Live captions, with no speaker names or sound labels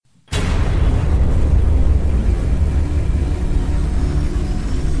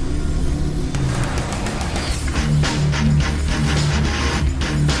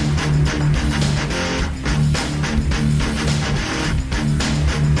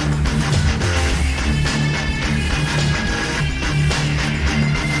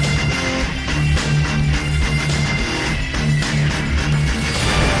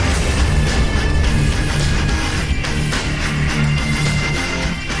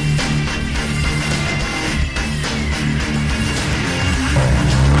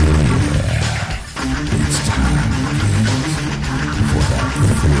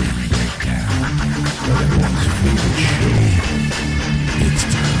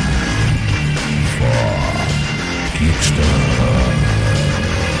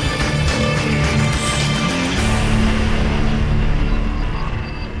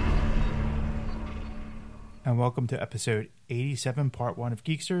welcome to episode 87, part 1 of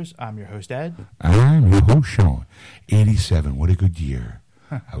Geeksters. I'm your host, Ed. I'm your host, Sean. 87, what a good year.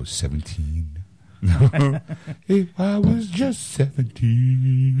 I was 17. If I was just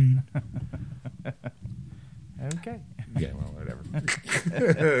 17. Okay. Yeah, well, whatever.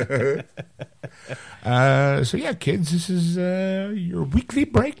 So, yeah, kids, this is your weekly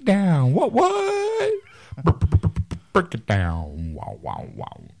breakdown. What? Break it down. Wow.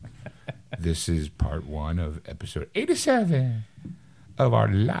 This is part 1 of episode 87 of our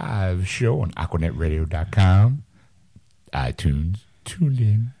live show on AquanetRadio.com, iTunes,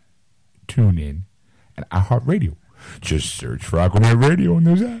 TuneIn, and iHeartRadio. Just search for Aquanet Radio on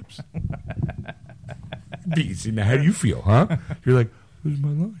those apps. See, now how do you feel, huh? You're like, where's my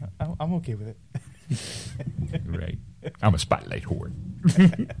line? I'm okay with it. Right. I'm a spotlight whore.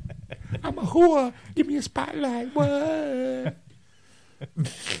 I'm a whore. Give me a spotlight. What?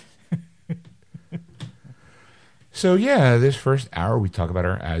 So, yeah, this first hour we talk about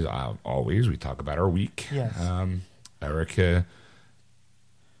as always, we talk about our week. Yes. Erica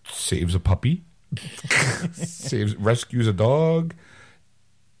saves a puppy, rescues a dog,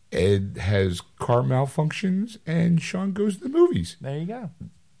 Ed has car malfunctions, and Sean goes to the movies. There you go.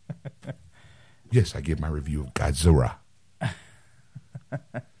 Yes, I give my review of Godzilla.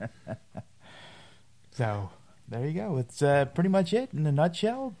 So, there you go. It's pretty much it in a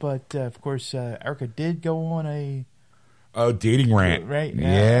nutshell. But, of course, Erica did go on a... Oh, dating rant. Right.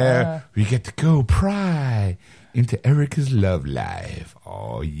 Yeah. We get to go pry into Erica's love life.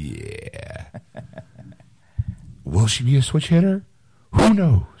 Oh, yeah. Will she be a switch hitter? Who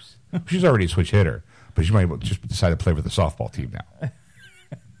knows? She's already a switch hitter, but she might just decide to play with the softball team now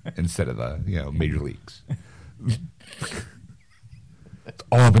instead of the major leagues. It's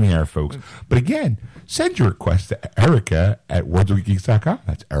all up in the air, folks. But again, send your request to Erica at wordsofgeeks.com.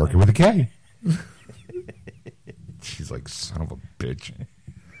 That's Erica with a K. She's like, son of a bitch.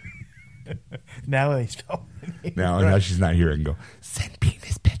 Now I spell it. Now she's not here. I can go, send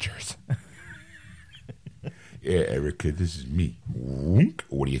penis pictures. Yeah, Erica, this is me. Wink.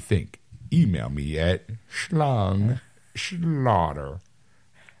 What do you think? Email me at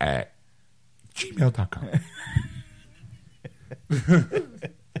schlongschlaughter@gmail.com.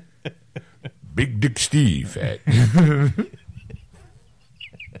 Big Dick Steve at...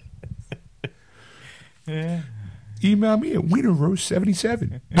 Yeah. Email me at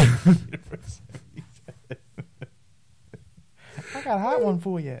WienerRoast77. I got a hot one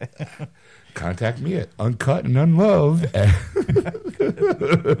for you. Contact me at Uncut and Unloved.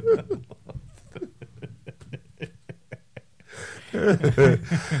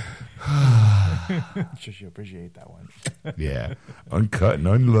 Sure, you appreciate that one. Yeah. Uncut and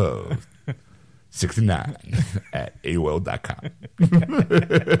Unloved. 69 at AOL.com.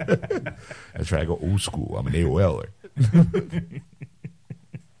 That's right. I go old school. I'm an AOLer.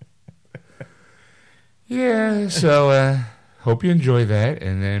 Yeah. So, hope you enjoy that.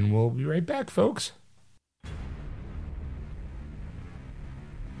 And then we'll be right back, folks.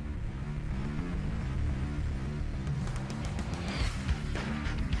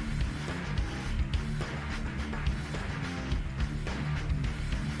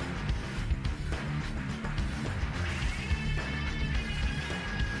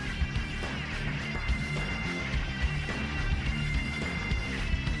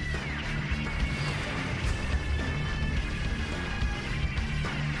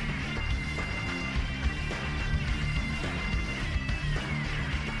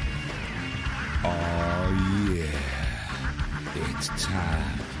 It's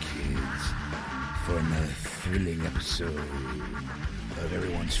time, kids, for another thrilling episode of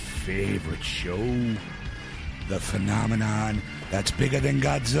everyone's favorite show, the phenomenon that's bigger than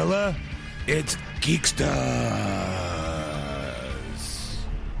Godzilla. It's Geeksters.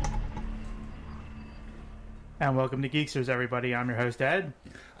 And welcome to Geeksters, everybody. I'm your host, Ed.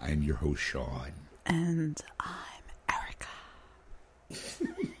 I'm your host, Sean. And I'm Erica.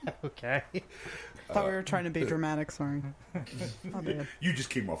 Okay. I thought we were trying to be dramatic, sorry. My bad. You just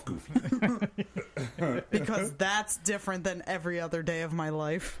came off goofy. Because that's different than every other day of my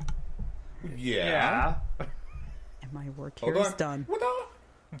life. Yeah. And my work here is done. All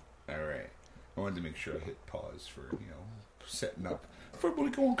right. I wanted to make sure I hit pause for, setting up for when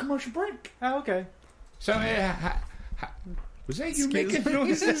we go on commercial break. Oh, okay. So, Was that you making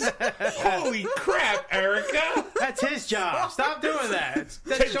noises? Holy crap, Erica! That's his job. Stop doing that.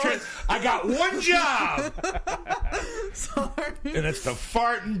 That's Sean's. I got one job, Sorry. and it's to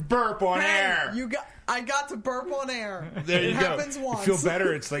fart and burp on air. I got to burp on air. There you it go. happens once. You feel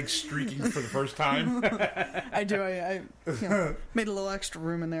better? It's like streaking for the first time. I do. I made a little extra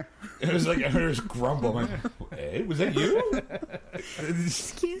room in there. It was like I heard a grumble. I'm like, hey, was that you?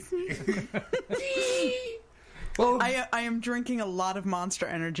 Excuse me. Well, I am drinking a lot of Monster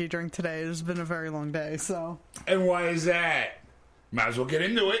Energy drink today. It's been a very long day, so. and why is that? Might as well get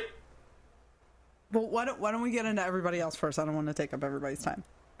into it. Well, why don't we get into everybody else first? I don't want to take up everybody's time.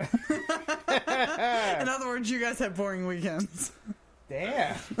 In other words, you guys have boring weekends.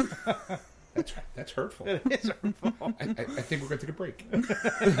 Damn. That's hurtful. It is hurtful. I think we're going to take a break.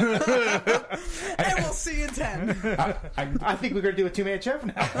 And we'll see you in 10. I think we're going to do a two-man show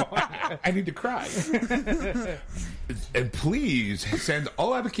now. I need to cry. And please send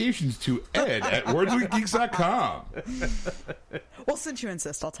all applications to Ed at wordswithgeeks.com. Well, since you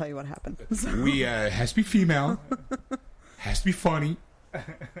insist, I'll tell you what happened. We has to be female, has to be funny.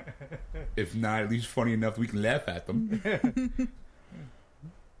 If not, at least funny enough we can laugh at them.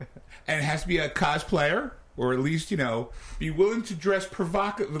 And it has to be a cosplayer, or at least, be willing to dress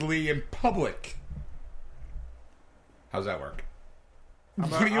provocatively in public. How's that work?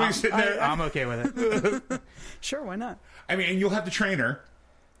 You sitting there? I'm okay with it. Sure, why not? I mean, and you'll have to train her.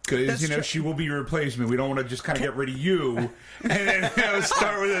 Because, That's true. she will be your replacement. We don't want to just kind of get rid of you and then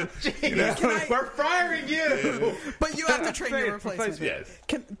start with a... We're firing you. But you have to train your replacement. Yes.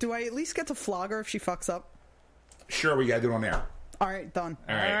 Do I at least get to flog her if she fucks up? Sure, we got to do it on air. All right, done.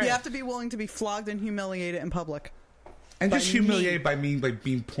 All right. You have to be willing to be flogged and humiliated in public. And By just humiliated by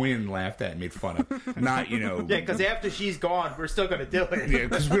being pointed and laughed at and made fun of. Not, Yeah, because after she's gone, we're still going to do it. Yeah,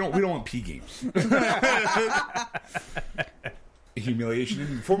 because we don't want pee games. Humiliation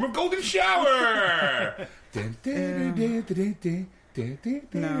in the form of golden shower. No.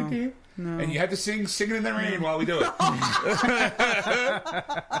 And you have to sing "Singing in the Rain" while we do it.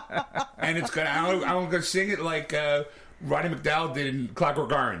 And it's gonna. I'm gonna sing it like Roddy McDowell did in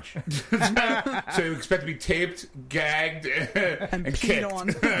Clockwork Orange. So you expect to be taped, gagged, and peed kicked.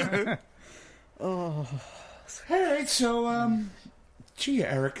 on. All right, so gee,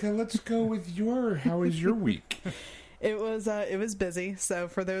 Erica, let's go with how was your week? It was busy. So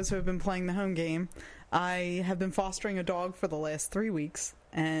for those who have been playing the home game, I have been fostering a dog for the last 3 weeks,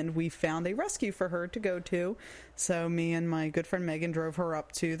 and we found a rescue for her to go to. So me and my good friend Megan drove her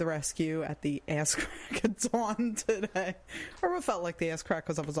up to the rescue at the ass crack of dawn today. Or what felt like the ass crack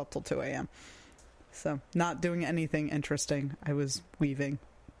because I was up till 2 a.m. So not doing anything interesting. I was weaving.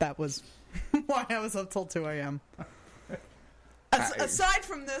 That was why I was up till 2 a.m. Aside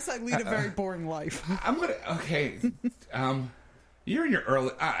from this, I lead a very boring life. Okay. You're in your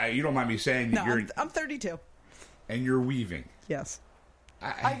early. You don't mind me saying that No, I'm 32. and you're weaving. Yes.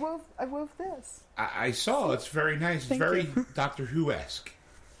 I wove this. I saw. It's very nice. Thank it's very you. Doctor Who-esque.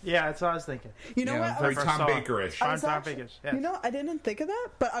 Yeah, that's what I was thinking. You know what? Very First Tom saw it. Baker-ish. I was Tom actually- Baker's, yes. You know, I didn't think of that,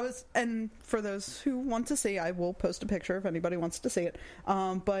 but I was, and for those who want to see, I will post a picture if anybody wants to see it.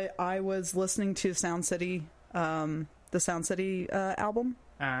 But I was listening to Sound City, the Sound City album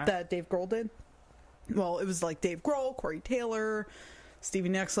that Dave Grohl did. Well, it was like Dave Grohl, Corey Taylor, Stevie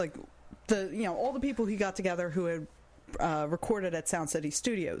Nicks, like all the people he got together who had recorded at Sound City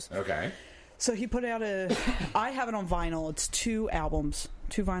Studios. Okay. So he put out I have it on vinyl. It's 2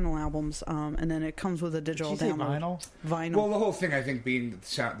 vinyl albums, and then it comes with a digital Did you say download. vinyl? Vinyl. Well, the whole thing, I think, being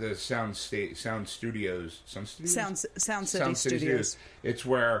the Sound Studios. Sound City Studios. It's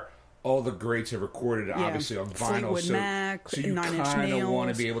where all the greats have recorded, obviously, on vinyl. Fleetwood Mac, so you Nine Inch kind of Nails.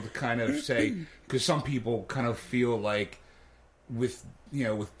 want to be able to kind of say, because some people kind of feel like with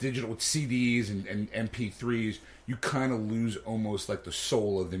digital, with CDs and MP3s, you kind of lose almost like the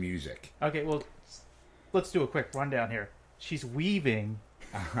soul of the music. Okay, well, let's do a quick rundown here. She's weaving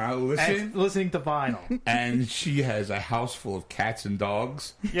Listen, listening to vinyl. and she has a house full of cats and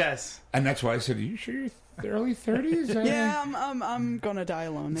dogs, Yes. and that's why I said, "Are you sure you're early 30s?" Yeah, I'm gonna die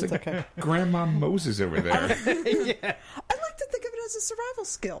alone. It's okay. Grandma Moses over there. I like to think of it as a survival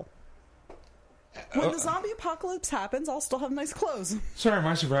skill. When the zombie apocalypse happens, I'll still have nice clothes. Sorry,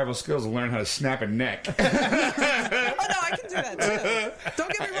 my survival skills will learn how to snap a neck. Oh no, I can do that too.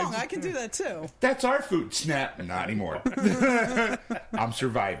 Don't get me wrong, I can do that too. That's our food. Snap. Not anymore. I'm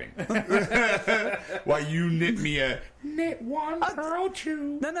surviving. While you knit me a knit one, purl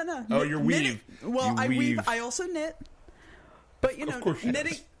two. No. Oh, you're Knitting- weave. Well, You I weave. weave. I also knit. But you know, Of course she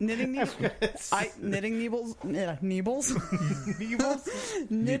knitting needles, needles,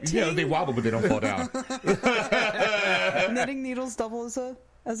 knitting. Yeah, they wobble, but they don't fall down. Knitting needles double as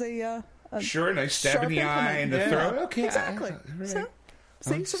a Sure, nice stab in the sharp eye and the implement. throat. Okay, exactly. right. So,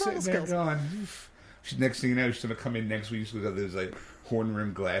 see, I'm survival sitting there skills. going, next thing you know, she's gonna come in next week with those like horn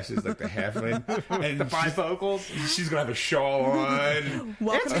rimmed glasses, like the halfling, and The bifocals. she's gonna have a shawl on.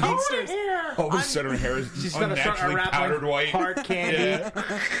 Welcome to Geeksters. All of a sudden, her hair is She's gonna start unnaturally powdered unwrapping white. heart candy.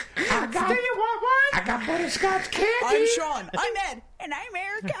 I got butterscotch candy. I'm Sean. I'm Ed, and I'm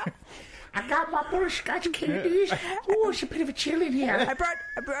Erica. I got my butterscotch candies. Oh, it's a bit of a chill in here. I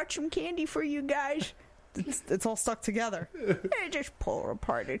brought some candy for you guys. It's all stuck together. Hey, just pull her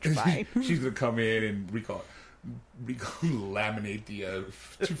apart. It's fine. She's gonna come in and laminate the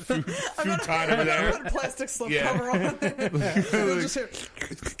futon over there. Put a plastic slip Yeah. cover on it. Just here.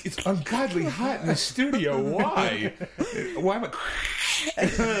 It's ungodly hot in the studio. Why? Why am I?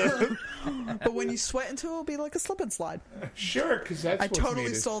 But when you sweat into it, it'll be like a slip and slide. Sure, because that's I what's totally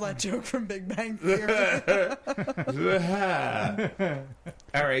needed. stole that joke from Big Bang Theory.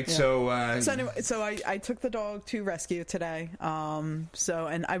 All right, so So anyway, I took the dog to rescue today. And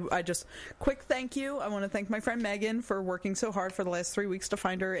I just quick thank you. I want to thank my friend Megan for working so hard for the last 3 weeks to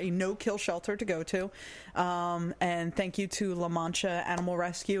find her a no-kill shelter to go to. And thank you to La Mancha Animal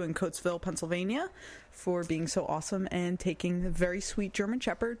Rescue in Coatesville, Pennsylvania, for being so awesome and taking a very sweet German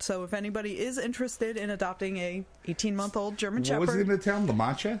Shepherd. So if anybody is interested in adopting a 18-month-old German what Shepherd, was the name of the town? La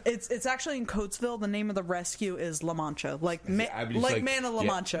Mancha? it's actually in Coatesville. The name of the rescue is La Mancha, like I was like, Man of La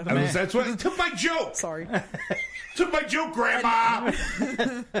yeah. Mancha. That's what took my joke. Sorry. Took my joke, Grandma. I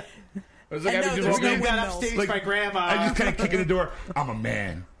was like, And I no, was there's just no walking in, windmills. Upstage like, by Grandma. I just kind of kick in the door. I'm a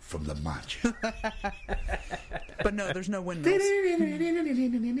man from La Mancha. But no, there's no windmills.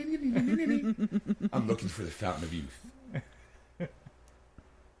 I'm looking for the Fountain of Youth.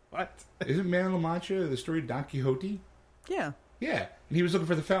 What? Isn't Man of La Mancha the story of Don Quixote? Yeah. Yeah, and he was looking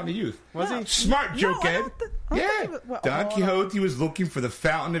for the Fountain of Youth. Was he? Smart joke, I Ed. don't I don't Yeah, think it- well, Don hold Quixote was looking for the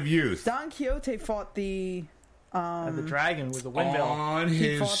Fountain of Youth. Don Quixote fought the. The dragon with the windmill. On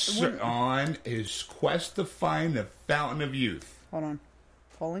He his fought the wind- on his quest to find the Fountain of Youth. Hold on.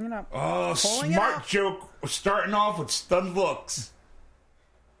 Pulling it up. Oh, Pulling it smart up. joke. Starting off with stunned looks.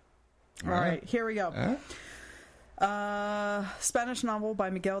 All right, here we go. Huh? Spanish novel by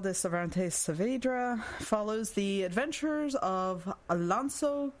Miguel de Cervantes Saavedra follows the adventures of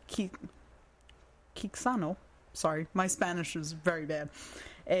Alonso Quixano. Sorry, my Spanish is very bad.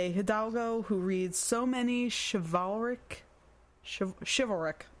 A hidalgo who reads so many chivalric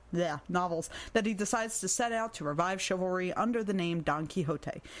novels that he decides to set out to revive chivalry under the name Don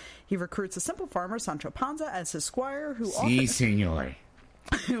Quixote. He recruits a simple farmer, Sancho Panza, as his squire, who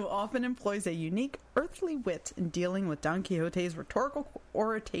often employs a unique earthly wit in dealing with Don Quixote's rhetorical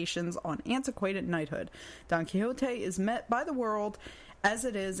orations on antiquated knighthood. Don Quixote is met by the world as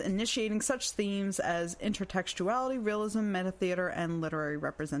it is, initiating such themes as intertextuality, realism, metatheater, and literary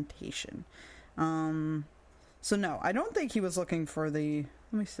representation. So no, I don't think he was looking for the...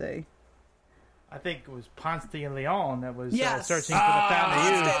 Let me see. I think it was Ponce de Leon that was Yes. searching for the Fountain of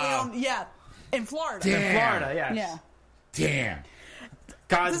Youth. Ponce de Leon, yeah, in Florida. Damn. In Florida, yes. Yeah. Damn.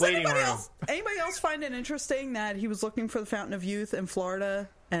 God's Does waiting anybody room. else find it interesting that he was looking for the Fountain of Youth in Florida,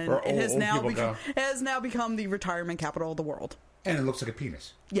 and Where it has old now people become go. it has now become the retirement capital of the world? And it looks like a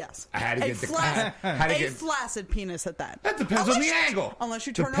penis. Yes, I had to a get the- flat, had to a get- flaccid penis at that. That depends on the angle. Unless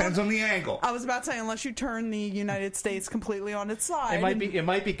you turn Depends on. on the angle. I was about to say, unless you turn the United States completely on its side. It might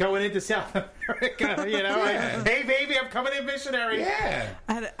be going into South America, you know. Yeah. Like, hey baby, I'm coming in missionary. Yeah.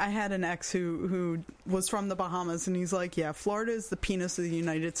 I had an ex who was from the Bahamas, and he's like, "Yeah, Florida is the penis of the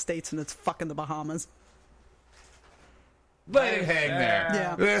United States, and it's fucking the Bahamas." Let it hang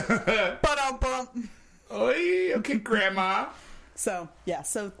there. Yeah. Ba-dum-bum. Oy, okay, Grandma. So yeah,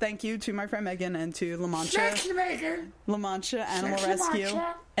 so thank you to my friend Megan and to La Mancha Animal Sexy Rescue.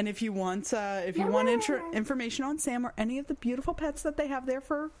 Mancha. And if you want information on Sam or any of the beautiful pets that they have there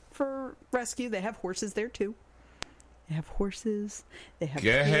for rescue, they have horses there too. They have horses. They have Go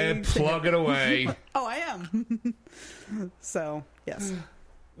ahead, pigs, they plug have- it away. Oh, I am. So yes.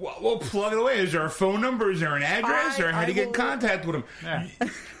 Well, plug it away. Is there a phone number? Is there an address? Or how do you get in contact with them? Yeah.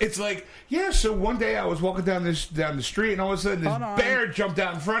 It's like, yeah, so one day I was walking down the street, and all of a sudden Hold this on. bear jumped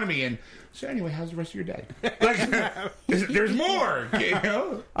out in front of me. And so anyway, how's the rest of your day? Like, there's more, you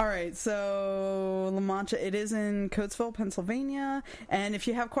know? All right, so La Mancha, it is in Coatesville, Pennsylvania. And if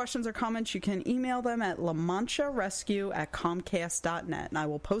you have questions or comments, you can email them at lamancharescue@comcast.net. And I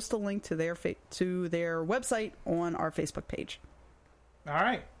will post a link to their website on our Facebook page. All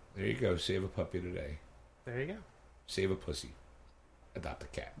right. There you go. Save a puppy today. There you go. Save a pussy. adopt a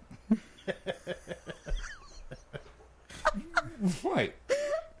cat. What?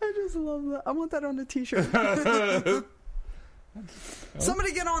 I just love that. I want that on a t-shirt.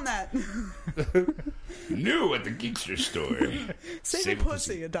 Somebody get on that. New at the Geekster store. Save a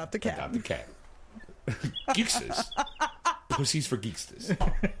pussy, adopt a cat. Adopt a cat. Geeksters. Pussies for Geeksters.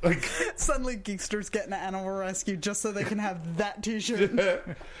 Like, Suddenly Geekster's getting an animal rescue just so they can have that t-shirt.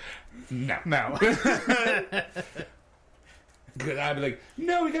 no. No. Because I'd be like,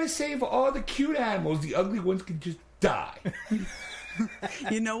 no, we gotta save all the cute animals. The ugly ones can just die.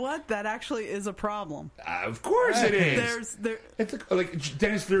 You know what? That actually is a problem. Of course it is. There. It's like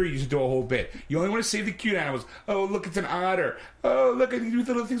Dennis Leary used to do a whole bit. You only want to save the cute animals. Oh, look, it's an otter. Oh, look, I can do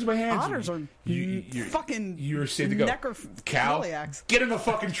the little things with my hands. Otters are fucking You're saved to go. Cal, necrophiliacs. get in the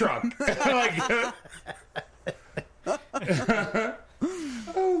fucking truck. Like,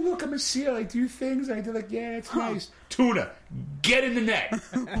 oh, look, I'm a seal. I do things. I do yeah, it's nice. Tuna, get in the net.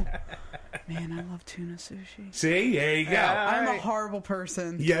 Man, I love tuna sushi. See, there you go. I'm a horrible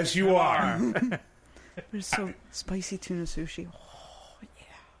person. Yes, you are. But it's so spicy tuna sushi. Oh, yeah.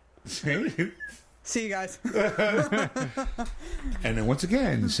 See? See you guys. And then once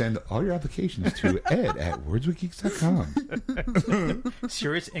again, send all your applications to ed@wordswithgeeks.com.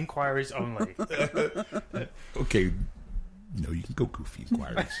 Serious inquiries only. Okay. No, you can go goofy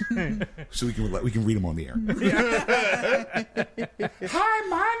inquiries. So we can read them on the air. Hi,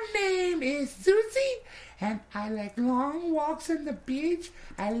 my name is Susie, and I like long walks on the beach.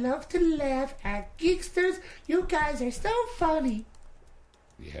 I love to laugh at Geeksters. You guys are so funny.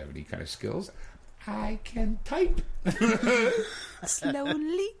 Do you have any kind of skills? I can type.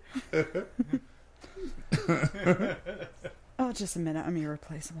 Slowly. Oh, just a minute. I'm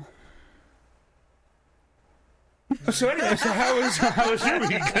irreplaceable. So anyway, how was your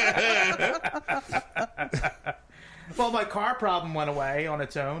week? Well, my car problem went away on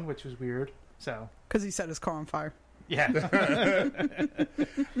its own, which was weird. So, Because he set his car on fire. yeah.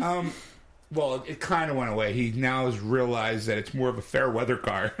 Well, it kind of went away. He now has realized that it's more of a fair weather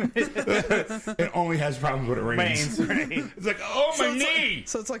car. It only has problems when it rains. Right. It's like, oh, my knee!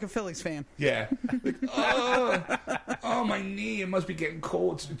 So it's like a Phillies fan. Yeah. Like, oh, my knee. It must be getting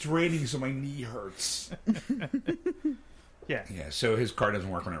cold. It's raining, so my knee hurts. Yeah. Yeah, so his car doesn't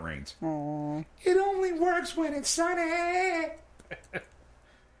work when it rains. Aww. It only works when it's sunny.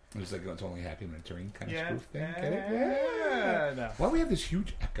 It was like it's only happy when it's raining kind of spoof thing. Get it? Yeah. No. Why do we have this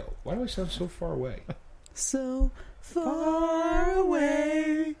huge echo? Why do I sound so far away? So far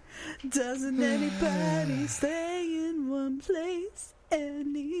away. Doesn't anybody stay in one place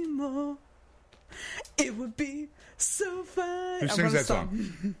anymore? It would be so fine. Who sings that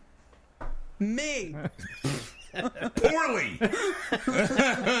song? Me. Poorly.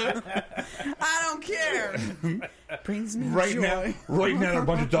 I don't care. Brings me Right joy. now, a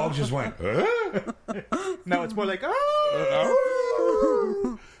bunch of dogs just went, huh? No, it's more like,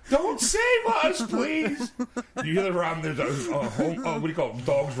 oh! Don't save us, please. You hear around, there's a home, what do you call it?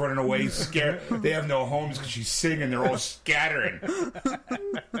 Dogs running away, scared. They have no homes because she's singing. They're all scattering.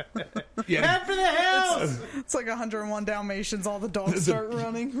 Yeah, Head for the hills! It's like 101 Dalmatians. All the dogs start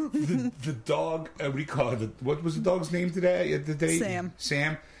running. the dog, what do you call it? What was the dog's name today?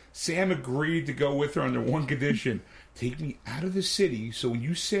 Sam. Sam agreed to go with her under one condition. Take me out of the city so when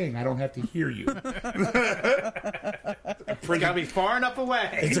you sing, I don't have to hear you. It's gotta be far enough away.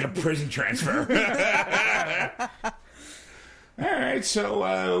 It's like a prison transfer. All right,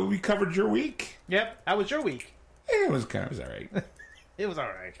 so we covered your week. Yep. How was your week? It was all right. It was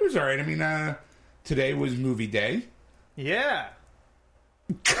alright. It was all right. I mean, today was movie day. Yeah.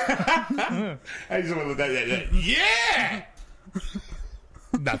 I just want to look at that. Yeah!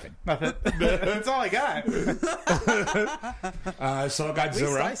 Nothing. That's all I got. Saw At least I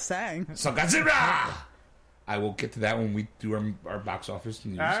Godzilla. sang. Saw Godzilla! I will get to that when we do our box office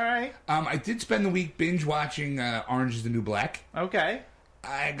news. All right. I did spend the week binge watching Orange is the New Black. Okay.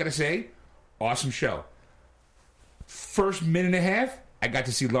 I gotta say, awesome show. First minute and a half, I got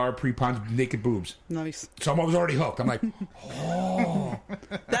to see Laura Prepon's naked boobs. Nice. So I was already hooked. I'm like, oh.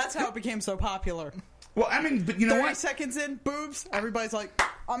 That's how it became so popular. Well, I mean, but you know 30 what? seconds in, boobs. Everybody's like,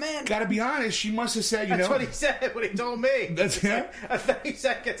 I'm in. Gotta be honest, she must have said, That's what he said when he told me. That's it. At 30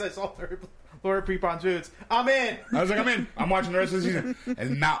 seconds, I saw Laura Prepon's boots. I'm in. I was like, I'm in. I'm watching the rest of the season.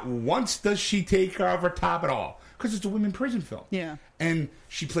 And not once does she take her off her top at all. Because it's a women prison film. Yeah. And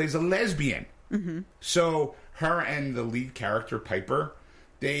she plays a lesbian. Mm-hmm. So her and the lead character, Piper,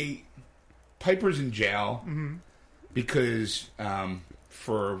 Piper's in jail because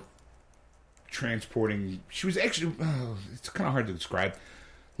for transporting... She was actually... it's kind of hard to describe.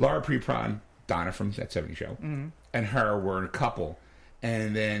 Laura Prepon, Donna from That 70 Show, and her were a couple.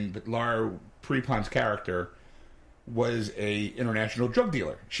 and then but Laura Prepon's character was a international drug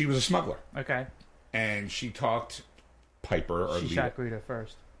dealer. She was a smuggler, Okay. and she talked Piper or She Lita. shot Guido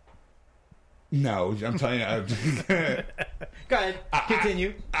first. No, I'm telling you. Go ahead.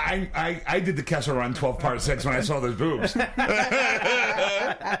 Continue. I did the Kessel Run 12 part 6 when I saw those boobs.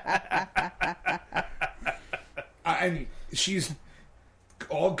 And she's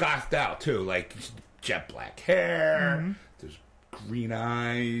all gothed out too, like jet black hair, there's green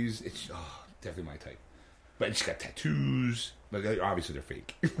eyes. It's definitely my type. But she's got tattoos, but obviously they're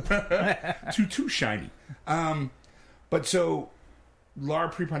fake. too shiny. But so Laura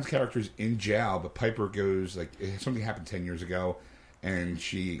Prepon's character is in jail, but Piper goes like something happened 10 years ago, and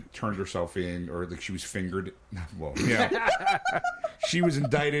she turned herself in, or like she was fingered. Well, yeah, she was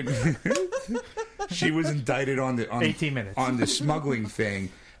indicted. She was indicted on 18 minutes on the smuggling thing,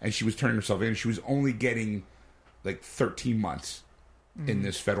 and she was turning herself in. She was only getting like 13 months in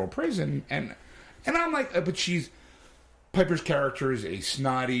this federal prison, and I'm like, but Piper's character is a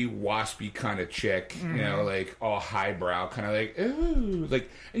snotty, waspy kind of chick, you know, like all highbrow, kind of like, ooh, like,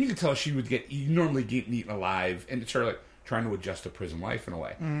 and you can tell she would normally get eaten alive, and it's her like trying to adjust to prison life in a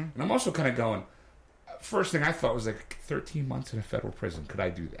way. And I'm also kind of going, first thing I thought was like 13 months in a federal prison. Could I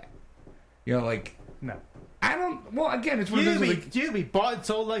do that? You know, like, No. I don't. Well, again, it's one of those like, You be bought and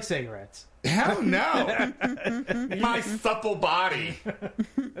sold like cigarettes. hell no, my supple body.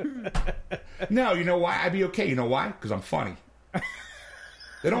 No, you know why? I'd be okay. You know why? Because I'm funny.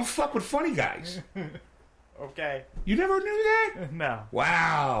 They don't fuck with funny guys. Okay. You never knew that? No.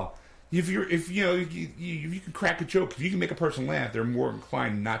 Wow. If you can crack a joke, if you can make a person laugh, they're more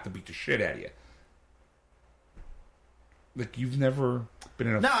inclined not to beat the shit out of you. Like you've never been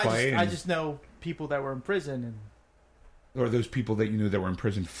in a fight. I just know people that were in prison and or those people that you knew that were in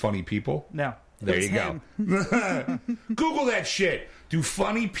prison, funny people. no. There you him. go. Google that shit. Do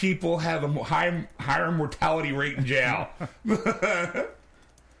funny people have a higher mortality rate in jail? But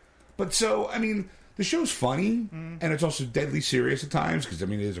so, I mean, the show's funny, and it's also deadly serious at times because I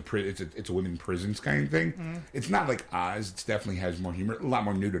mean, it's a women prisons kind of thing. It's not like Oz. It definitely has more humor, a lot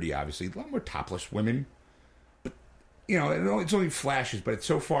more nudity, obviously, a lot more topless women. But you know, it's only flashes. But it's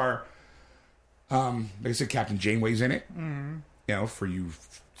so far. Like I said, Captain Janeway's in it. You know, for you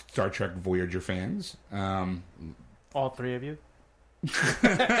Star Trek Voyager fans. All three of you?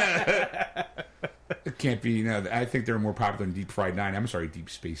 It can't be. No, I think they're more popular than Deep Fried Nine. I'm sorry, Deep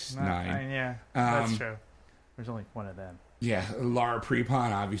Space Nine. Yeah, that's true. There's only one of them. Yeah, Laura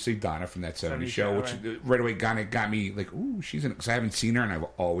Prepon, obviously Donna from that 70s show, which right away got me like, ooh, she's in it. Because I haven't seen her, and I've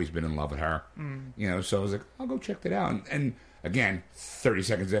always been in love with her. You know, so I was like, I'll go check that out. And again, 30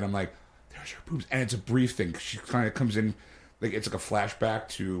 seconds in, I'm like, there's her boobs. And it's a brief thing. She kind of comes in, like, it's like a flashback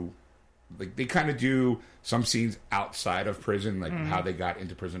to, like, they kind of do some scenes outside of prison, like how they got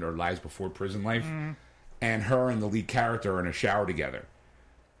into prison or lives before prison life. And her and the lead character are in a shower together.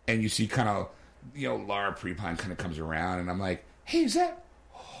 And you see kind of, you know, Laura Prepon kind of comes around, and I'm like, hey, is that...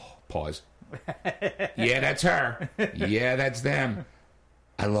 Oh, pause. Yeah, that's her. Yeah, that's them.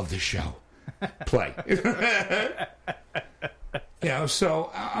 I love this show. Play. You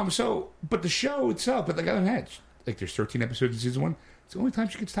know, but the show itself, but like other than that, like there's 13 episodes in season 1. It's the only time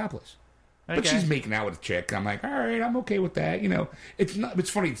she gets topless. Okay. But she's making out with a chick. I'm like, all right, I'm okay with that. You know, it's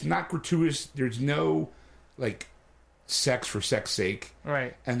funny. It's not gratuitous. There's no like sex for sex sake.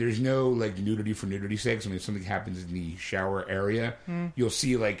 Right. And there's no like nudity for nudity's sake. I mean, if something happens in the shower area, you'll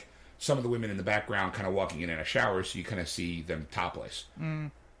see like some of the women in the background kind of walking in a shower, so you kind of see them topless.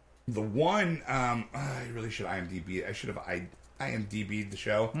 The one, I really should IMDb it. I should have IMDb'd the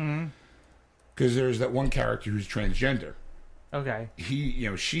show. Because there's that one character who's transgender. Okay.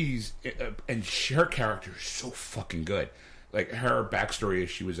 She's, and her character is so fucking good. Like, her backstory is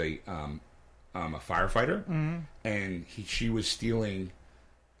she was a firefighter, and she was stealing,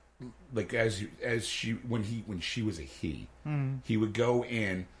 like, when she was a he would go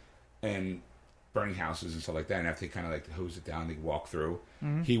in and burning houses and stuff like that, and after they kind of like hose it down, they walk through,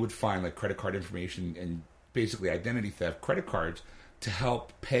 he would find like credit card information and basically identity theft credit cards to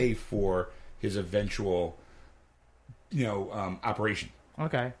help pay for his eventual operation.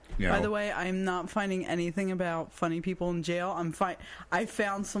 Okay. By the way, I'm not finding anything about funny people in jail. I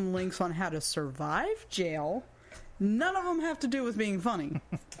found some links on how to survive jail. None of them have to do with being funny.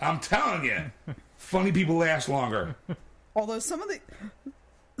 I'm telling you, funny people last longer. Although some of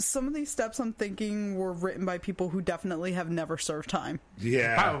these steps I'm thinking were written by people who definitely have never served time.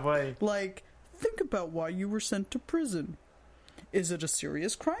 Yeah. Probably. Like, think about why you were sent to prison. Is it a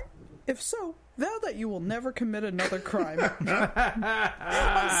serious crime? If so, vow that you will never commit another crime.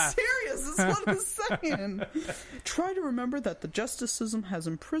 I'm serious. serious. That's what I'm saying. Try to remember that the justice system has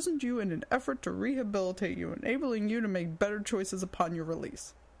imprisoned you in an effort to rehabilitate you, enabling you to make better choices upon your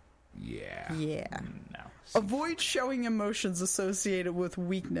release. Yeah. Yeah. No. Avoid showing emotions associated with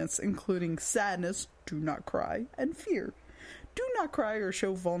weakness, including sadness, do not cry, and fear. Do not cry or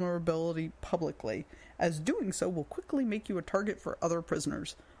show vulnerability publicly, as doing so will quickly make you a target for other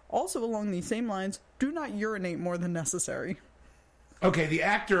prisoners. Also, along these same lines, do not urinate more than necessary. Okay, the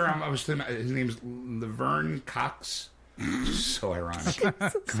actor, I was thinking, his name is Laverne Cox. So ironic.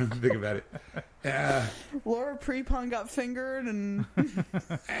 Think about it. Laura Prepon got fingered, and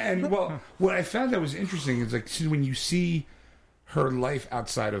Well, what I found that was interesting is like, see, when you see her life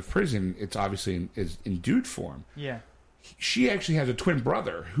outside of prison, it's obviously in dude form. Yeah. She actually has a twin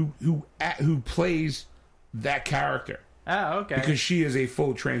brother who plays that character. Oh, okay. Because she is a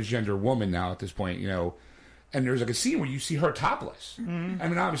full transgender woman now at this point, you know. And there's like a scene where you see her topless. Mm-hmm. I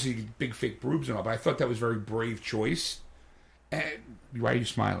mean, obviously, big fake boobs and all, but I thought that was a very brave choice. And why are you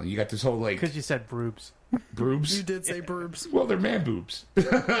smiling? You got this whole like Because you said broobs. boobs. you did say boobs. Well, they're man boobs.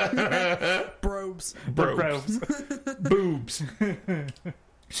 Brobes. Boobs.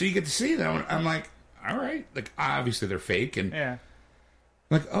 So you get to see them. I'm like, all right. Like, obviously they're fake, and Yeah.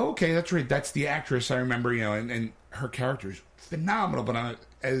 like, oh, okay, that's right. That's the actress I remember. You know, and her character is phenomenal. But I'm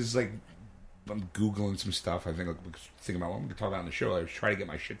Googling some stuff. I think like thinking about what I'm going to talk about on the show. I was trying to get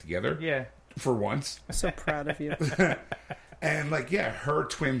my shit together. Yeah. For once. So proud of you. And like, yeah, her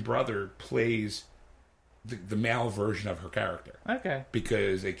twin brother plays the male version of her character. Okay.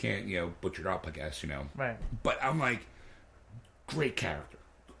 Because they can't, you know, butcher it up, I guess, you know. Right. But I'm like, great character.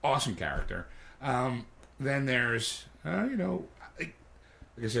 Awesome character. Then there's, you know, like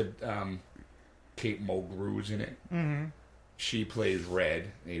I said, Kate Mulgrew is in it. Mm-hmm. She plays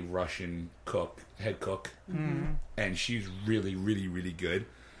Red, a Russian head cook. Mm-hmm. And she's really, really, really good.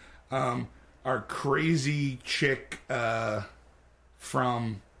 Our crazy chick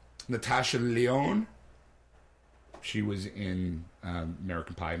from Natasha Lyonne. She was in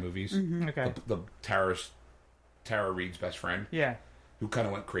American Pie movies. Mm-hmm. Okay. The Tara Reid's best friend. Yeah. Who kind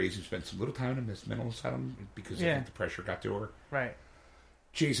of went crazy, spent some little time in this mental asylum because I think the pressure got to her. Right.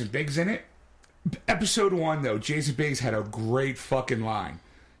 Jason Biggs in it. Episode 1, though, Jason Biggs had a great fucking line.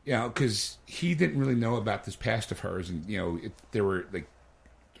 You know, because he didn't really know about this past of hers. And, you know, there were, like,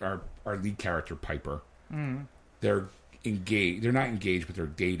 our lead character, Piper. Mm. They're engaged. They're not engaged, but they're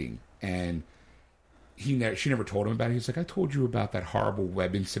dating. And she never told him about it. He's like, I told you about that horrible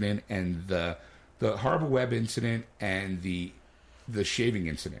web incident and the horrible web incident and the shaving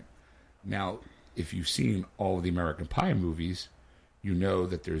incident. Now, if you've seen all of the American Pie movies, you know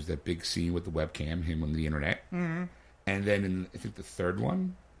that there's that big scene with the webcam, him on the internet. Mm-hmm. And then in, I think, the third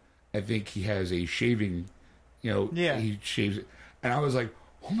one, I think he has a shaving, you know, he shaves it. And I was like,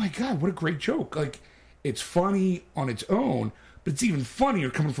 oh my God, what a great joke. Like, it's funny on its own, but it's even funnier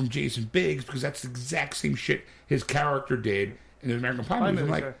coming from Jason Biggs because that's the exact same shit his character did in the American Pie movies. I'm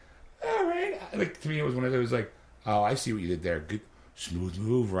like, all right. Like, to me, it was one of those, like, oh, I see what you did there. Good, smooth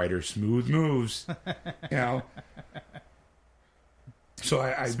move, writer. Smooth moves. You know? So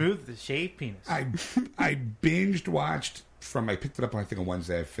I smooth the shaved penis. I binged watched I picked it up I think on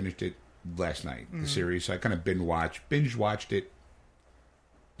Wednesday. I finished it last night, the series. So I kind of binge watched it,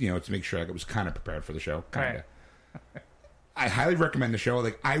 you know, to make sure I was kind of prepared for the show. Kind of. Right. I highly recommend the show.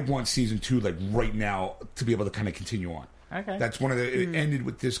 Like, I want season 2 like right now to be able to kind of continue on. Okay. That's one of the. It ended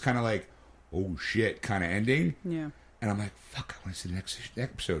with this kind of like, oh shit, kind of ending. Yeah. And I'm like, fuck, I want to see the next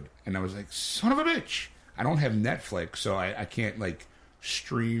episode. And I was like, son of a bitch. I don't have Netflix, so I can't like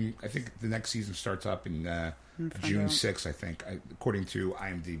stream. I think the next season starts up in June 6th, I think, according to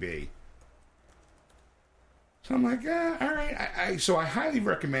IMDb. So I'm like, all right. So I highly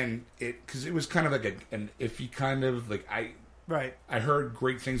recommend it because it was kind of like an iffy kind of like I heard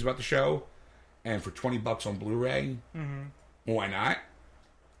great things about the show, and for $20 on Blu-ray, why not?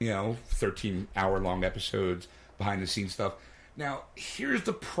 You know, 13-hour long episodes, behind the scenes stuff. Now, here's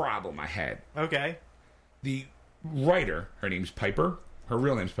the problem I had. Okay. The writer, her name's Piper. Her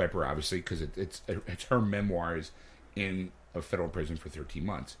real name's Piper, obviously, because it's her memoirs in a federal prison for 13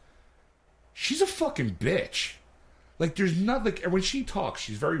 months. She's a fucking bitch. Like, there's nothing. Like, when she talks,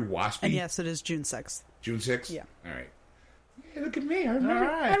 she's very waspy. And yes, it is June 6th. June 6th? Yeah. All right. Hey, look at me. I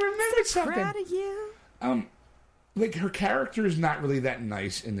remembered something. Proud of you. Like, her character is not really that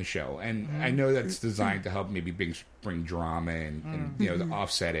nice in the show. And I know that's designed to help maybe bring drama and you know, to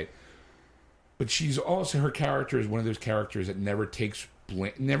offset it. But she's also, her character is one of those characters that never takes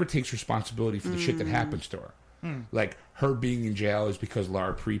responsibility for the shit that happens to her. Like, her being in jail is because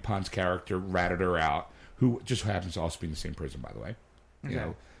Laura Prepon's character ratted her out, who just happens to also be in the same prison, by the way. You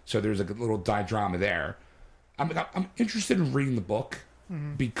know, So there's like a little drama there. I'm interested in reading the book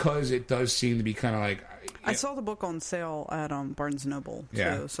because it does seem to be kind of like. I saw the book on sale at Barnes & Noble, too.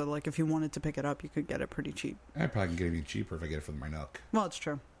 Yeah. So, like, if you wanted to pick it up, you could get it pretty cheap. I probably can get it even cheaper if I get it from my Nook. Well, it's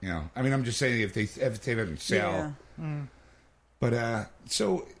true. You know, I mean, I'm just saying if they have it on sale. Yeah. But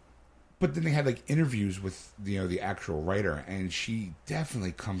but then they had like interviews with the actual writer, and she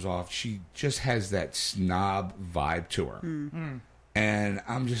definitely comes off. She just has that snob vibe to her, and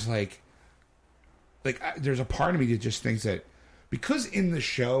I'm just like there's a part of me that just thinks that because in the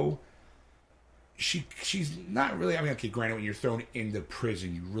show. She's not really. I mean, okay, granted, when you're thrown into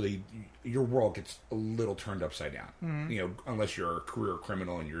prison, your world gets a little turned upside down. You know, unless you're a career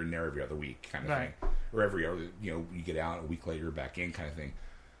criminal and you're in there every other week, kind of thing, or every other. You know, you get out a week later, you're back in, kind of thing.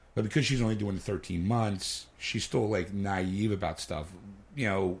 But because she's only doing 13 months, she's still like naive about stuff. You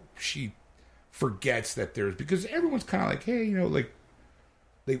know, she forgets that because everyone's kind of like, hey, you know, like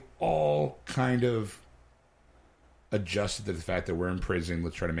they've all kind of adjusted to the fact that we're in prison.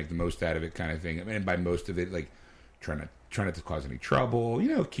 Let's try to make the most out of it, kind of thing. I mean, and by most of it, like try not to cause any trouble.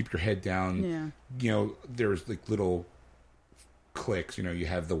 You know, keep your head down. Yeah. You know, there's like little cliques. You know, you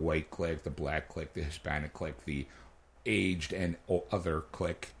have the white clique, the black clique, the Hispanic clique, the aged and other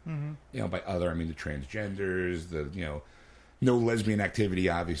clique. You know, by other I mean the transgenders, the no lesbian activity,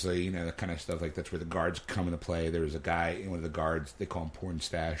 obviously. You know, that kind of stuff. Like that's where the guards come into play. There was a guy, one of the guards, they call him Porn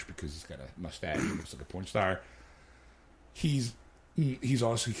Stash because he's got a mustache. He looks like a porn star. He's kind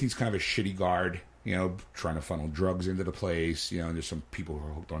of a shitty guard, you know, trying to funnel drugs into the place. You know, and there's some people who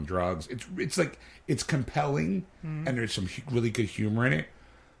are hooked on drugs. It's compelling, and there's some really good humor in it.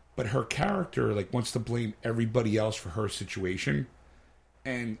 But her character wants to blame everybody else for her situation,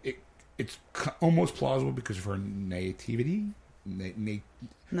 and it's almost plausible because of her naivety.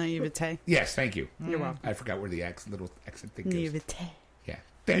 Naivete. Yes, thank you. You're welcome. I forgot where the little accent thing is. Naivete. Yeah,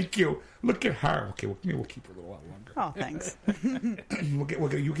 thank you. Look at her. Okay, well, maybe we'll keep her a little while longer. Oh, thanks.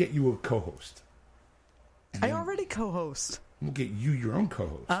 We'll get you a co-host. I already co-host. We'll get you your own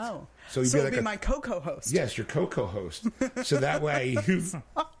co-host. Oh. So it'll like be my co-host. Yes, your co-host. So that way you...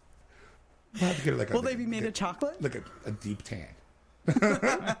 We'll have to get Will they be made of chocolate? Like a deep tan.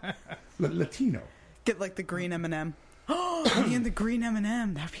 Latino. Get like the green M&M. Oh, me and the green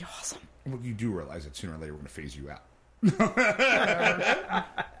M&M. That'd be awesome. Well, you do realize that sooner or later we're going to phase you out.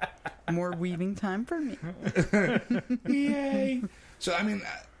 More weaving time for me. Yay. So, I mean,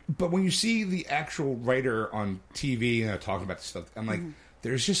 but when you see the actual writer on TV talking about this stuff, I'm like,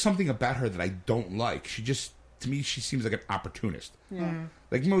 there's just something about her that I don't like. To me, she seems like an opportunist. Yeah.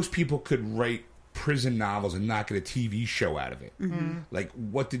 Like most people could write prison novels and not get a TV show out of it. Like,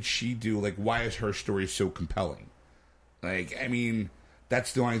 what did she do? Like, why is her story so compelling? Like, I mean,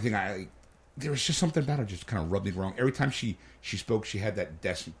 that's the only thing there was just something about her just kind of rubbed me wrong. Every time she spoke, she had that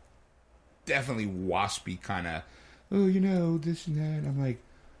definitely waspy kind of, oh, this and that. And I'm like,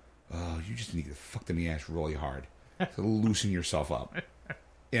 oh, you just need to fuck in the ass really hard to loosen yourself up.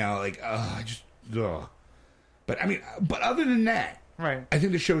 But I mean, but other than that, right? I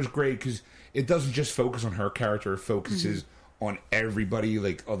think the show is great because it doesn't just focus on her character; it focuses on everybody,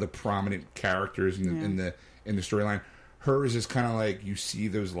 like all the prominent characters in the storyline. Hers is kind of like you see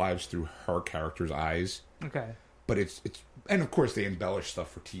those lives through her character's eyes. Okay. But it's and of course they embellish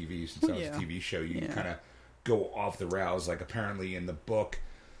stuff for TV since that was a TV show. You kind of go off the rails. Like apparently in the book,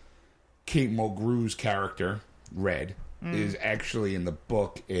 Kate Mulgrew's character Red is actually in the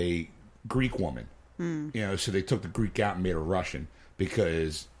book a Greek woman. So they took the Greek out and made her Russian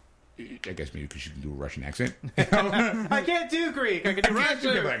because, I guess maybe because she can do a Russian accent. I can't do Greek. I can do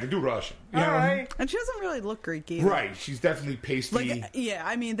Russian. I can do Russian. All right. And she doesn't really look Greek either. Right. She's definitely pasty.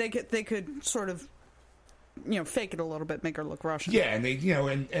 I mean, they could sort of, fake it a little bit, make her look Russian. Yeah, and they,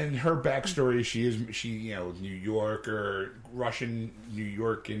 and her backstory, she New Yorker, Russian, New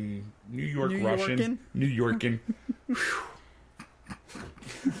Yorkin, Russian, New Yorkin.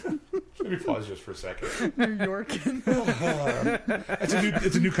 Let me pause just for a second. New Yorkin.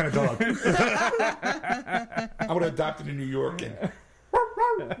 It's a new kind of dog. I would have adopted a New Yorkin.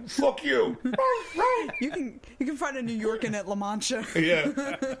 Fuck you. You can find a New Yorkin at La Mancha. Yeah.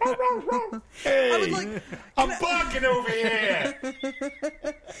 Hey, I'm barking over here.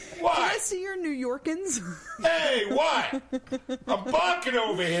 What? Can I see your New Yorkins? Hey, what? I'm barking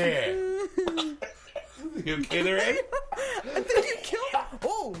over here. You okay there, Ed? I think you killed.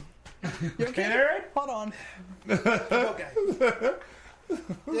 Oh. You okay there, Ed? Hold on. Okay.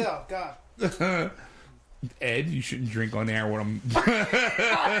 Yeah, God. Ed, you shouldn't drink on air when I'm...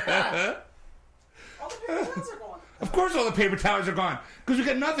 All the paper towels are gone. Of course all the paper towels are gone. Because we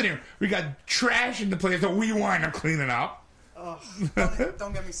got nothing here. We got trash in the place that we wind up cleaning up.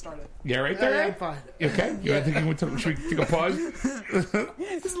 Don't get me started. Yeah, right there. Yeah, Ed? I'm fine. You okay? Should we take a pause?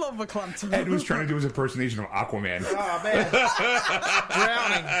 It's love a clump. Ed was trying to do his impersonation of Aquaman. Oh man,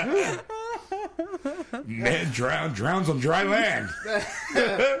 drowning. Man drowns on dry land.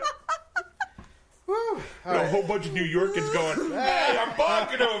 A whole bunch of New Yorkers going, hey, I'm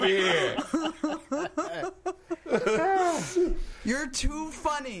barking over here. You're too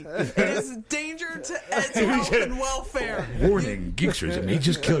funny. It is a danger to Ed's health and welfare. Warning, geeksters, it may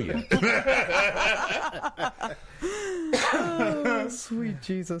just kill you. Oh, sweet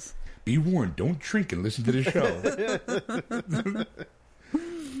Jesus. Be warned, don't drink and listen to the show.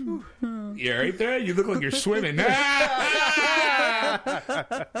 Yeah, right there. You look like you're swimming. Or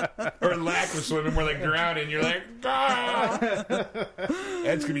lack of swimming, more like drowning. You're like, ah!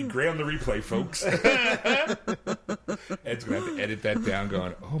 Ed's going to be great on the replay, folks. Ed's going to have to edit that down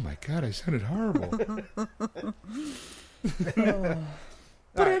going, oh my God, I sounded horrible.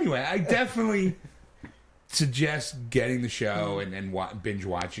 But anyway, I definitely suggest getting the show and binge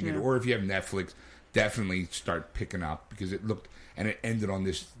watching it. Or if you have Netflix, definitely start picking up because it looked... And it ended on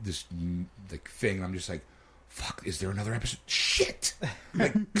this like thing. I'm just like, fuck, is there another episode? Shit!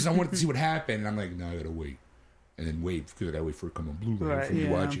 Like, because I wanted to see what happened. And I'm like, no, I gotta wait. And then wait, because I gotta wait for it to come on Blu-ray Right, for me to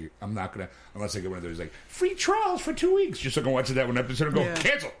watch it. I'm not gonna, unless I get one of those like, free trials for 2 weeks, just so I can watch that one episode and go,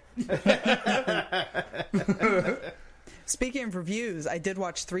 cancel! Speaking of reviews, I did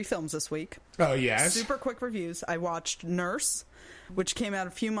watch 3 films this week. Oh, yes? Super quick reviews. I watched Nurse, which came out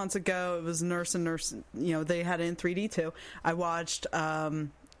a few months ago. It was Nurse and Nurse. You know, they had it in 3D too. I watched At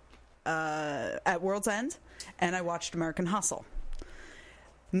World's End, and I watched American Hustle.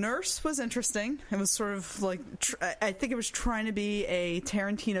 Nurse was interesting. It was sort of like, I think it was trying to be a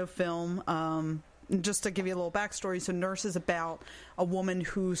Tarantino film. Just to give you a little backstory, so Nurse is about a woman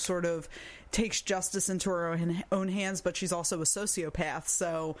who sort of takes justice into her own hands, but she's also a sociopath.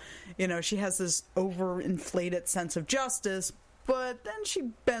 So, you know, she has this overinflated sense of justice, but then she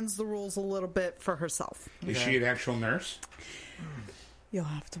bends the rules a little bit for herself. Is she an actual nurse? You'll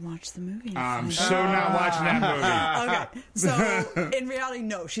have to watch the movie. I'm so not watching that movie. Okay, so in reality,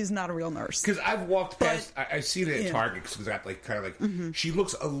 no, she's not a real nurse. Because I've walked past, I see it at Target because that like kind of like she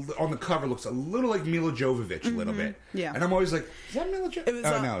looks on the cover looks a little like Mila Jovovich a little bit. Yeah, and I'm always like, is that Mila Jovovich? It was,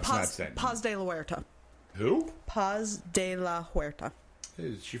 no, it's Paz, not that. Paz de la Huerta. Who? Paz de la Huerta.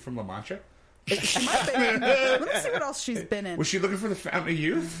 Is she from La Mancha? She might be. Let me see what else she's been in. Was she looking for the Fountain of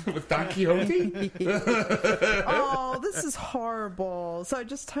Youth with Don Quixote? Oh, this is horrible. So I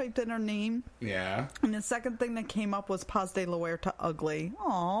just typed in her name. Yeah. And the second thing that came up was Paz de la Huerta ugly.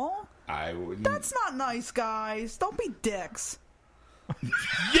 Aw. I wouldn't. That's not nice, guys. Don't be dicks.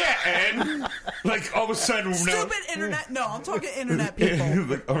 Yeah, and like all of a sudden, Stupid internet. No, I'm talking internet people.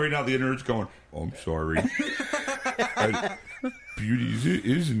 Like, oh, right now the internet's going, oh, I'm sorry. Beauty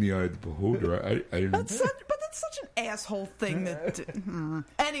is in the eye of the beholder. I didn't. But that's such an asshole thing that.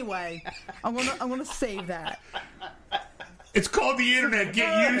 Anyway, I'm gonna save that. It's called the internet.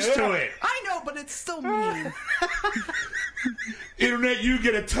 Get used to it. I know, but it's still mean. Internet, you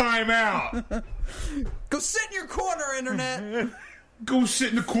get a timeout. Go sit in your corner, internet. Go sit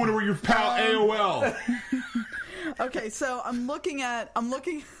in the corner with your pal AOL. Okay, so I'm looking.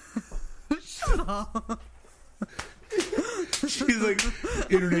 Shut up. She's like,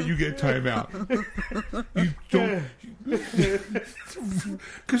 internet, you get timeout. You don't,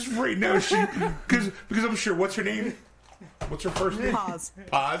 because right now because I'm sure. What's her name? What's her first name? Pause.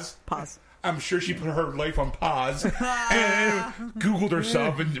 Pause. I'm sure she put her life on pause and Googled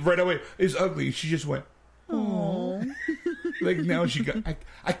herself, and right away is ugly. She just went, oh. Like now she got.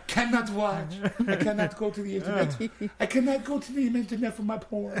 I cannot watch. I cannot go to the internet. I cannot go to the internet for my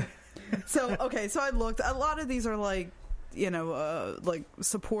porn. So I looked. A lot of these are like, you know, like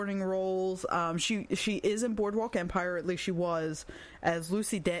supporting roles. She is in Boardwalk Empire, at least she was, as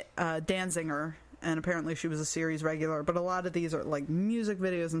Lucy Danziger, and apparently she was a series regular. But a lot of these are like music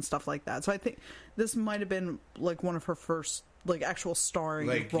videos and stuff like that. So I think this might have been like one of her first like actual starring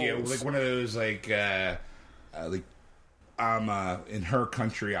roles. Yeah, like one of those like in Her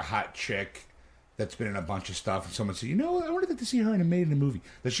Country, a hot chick that's been in a bunch of stuff, and someone said, you know, I wanted to see her in a movie.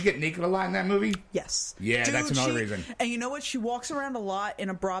 Does she get naked a lot in that movie? Yes. Yeah, dude, that's another reason. And you know what? She walks around a lot in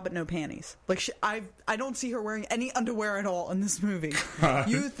a bra but no panties. Like I don't see her wearing any underwear at all in this movie.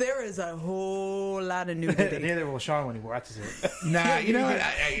 There is a whole lot of nudity. Neither will Sean when he watches it. Nah, you know what?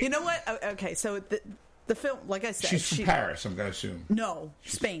 You know what? Okay, so the film, like I said, she's from Paris, I'm gonna assume. No,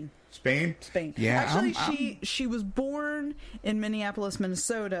 Spain. Spain? Yeah. Actually, she was born in Minneapolis,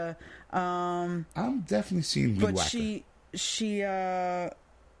 Minnesota. I'm definitely seeing Weed But Whacker.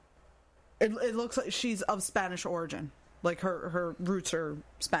 it looks like she's of Spanish origin. Like her roots are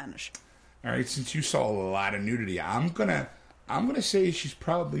Spanish. All right, since you saw a lot of nudity, I'm gonna say she's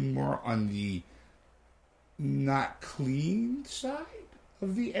probably more on the not clean side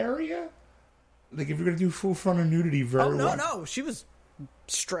of the area. Like if you're gonna do full frontal nudity, No, she was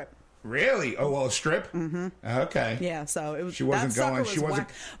strip. Really? Oh well, a strip. Mm-hmm. Okay. Yeah, so it was. She wasn't that going. sucker She was wasn't.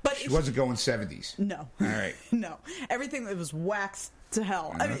 whack. But She wasn't going 70s. No. All right. No, everything that was waxed to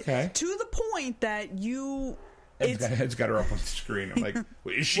hell. I mean, Okay. to the point that you. Head's got her up on the screen. I'm like,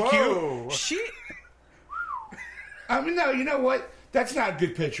 wait, is she Whoa. cute? She. I mean, no. You know what? That's not a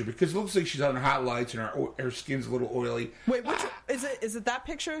good picture because it looks like she's on hot lights and her skin's a little oily. Wait, which is it? Is it that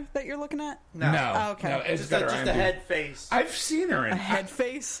picture that you're looking at? No. No. Okay. No, it's Just, got her just a IMDb. head face. I've seen her in A head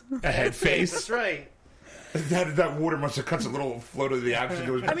face. a head face. That's right. That water must have cut a little flow to the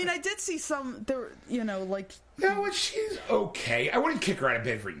oxygen. I mean, I did see some. There, like. You know what? She's okay. I wouldn't kick her out of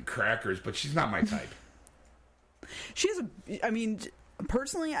bed for eating crackers, but she's not my type. She has a. I mean,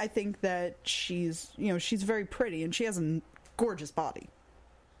 personally, I think that she's very pretty and she has a gorgeous body.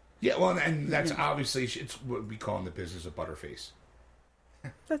 Yeah, well, and that's obviously it's what we call in the business a butterface.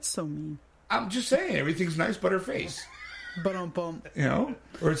 That's so mean. I'm just saying, everything's nice but her face. Bum. You know?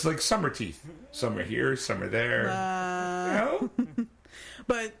 Or it's like summer teeth. Some are here, some are there. You know?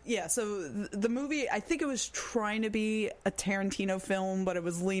 But yeah, so the movie, I think it was trying to be a Tarantino film, but it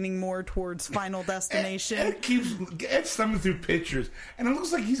was leaning more towards Final Destination. And it keeps thumbing through pictures, and it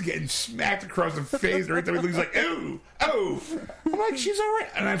looks like he's getting smacked across the face every time he looks like, ooh, oh. I'm like, she's all right.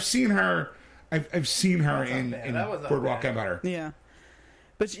 And I've seen her in That was not Boardwalk bad. Empire. Yeah,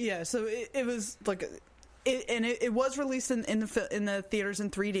 but yeah, so it was like, it was released in the theaters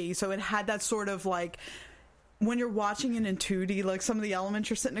in 3D, so it had that sort of like. When you're watching it in 2D, like some of the elements,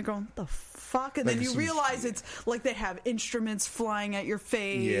 you're sitting there going, "The fuck?" And Like then you some- realize it's like they have instruments flying at your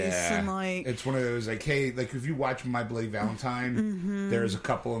face, Yeah, and like it's one of those like, hey, like if you watch My Bloody Valentine, there's a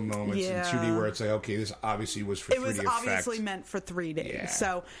couple of moments in 2D where it's like, okay, this obviously was for 3D it was effect. obviously meant for 3D. Yeah.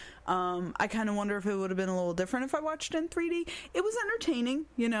 So I kind of wonder if it would have been a little different if I watched it in 3D. It was entertaining,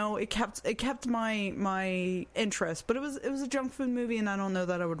 it kept my interest, but it was a junk food movie, and I don't know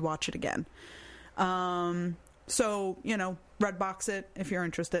that I would watch it again. So, Redbox it if you're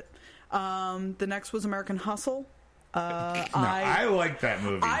interested. The next was American Hustle. I like that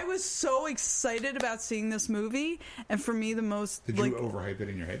movie. I was so excited about seeing this movie, and for me, the most Did you overhype it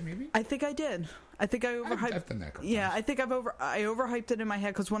in your head? Maybe I think I did. I think I overhyped. I've done that a couple Yeah, times. I think I overhyped it in my head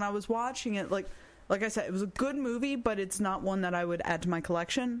because when I was watching it, like I said, it was a good movie, but it's not one that I would add to my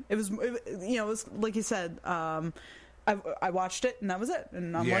collection. It was like you said. I watched it and that was it,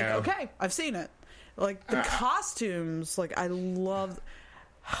 and I'm Yeah. like, okay, I've seen it. Like the costumes, like I love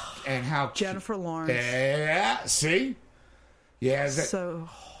and how Jennifer Lawrence. Yeah, see, yeah. So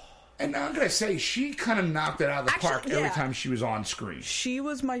And I'm gonna say she kind of knocked it out of the Actually, park every yeah. time she was on screen. she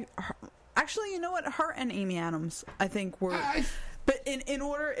was actually, you know what? Her and Amy Adams, I think, were. But in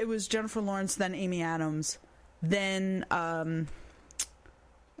order, it was Jennifer Lawrence, then Amy Adams, then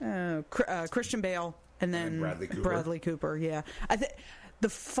Christian Bale, and then Bradley Cooper. Yeah, I think the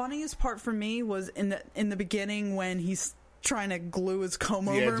funniest part for me was in the beginning when he's trying to glue his comb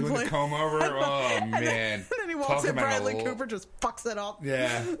over. Yeah, and doing play. the comb over. Oh and man! then he walks Talking in, about Bradley a Cooper just fucks it up.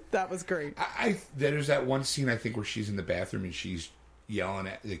 Yeah, that was great. There's that one scene I think where she's in the bathroom and she's yelling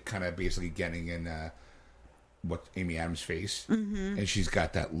at, kind of basically getting in what Amy Adams' face, and she's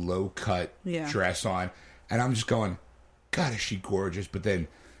got that low cut dress on, and I'm just going, God, is she gorgeous? But then,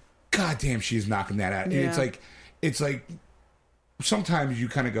 God damn, she's knocking that out. Yeah. And it's like sometimes you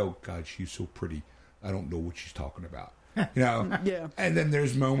kind of go, God, she's so pretty. I don't know what she's talking about, Yeah. And then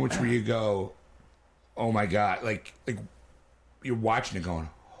there's moments where you go, oh my God, like you're watching it going,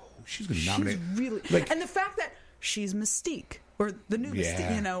 oh, she's gonna nominate. She's really, and the fact that she's Mystique. Or the new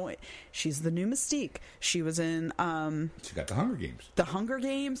Mystique, she's the new Mystique. She was in she got the Hunger Games. The Hunger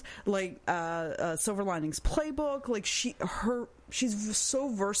Games, like Silver Linings Playbook. Like she's so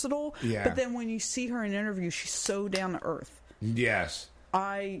versatile. Yeah. But then when you see her in interviews, she's so down to earth. Yes.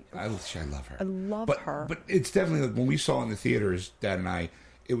 I love her. I love her. But it's definitely like when we saw it in the theaters, Dad and I,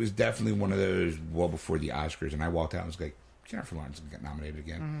 it was definitely one of those well before the Oscars, and I walked out and was like, Jennifer Lawrence will get nominated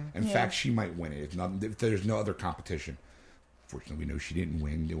again. In fact, she might win it. If there's no other competition. Fortunately, we know she didn't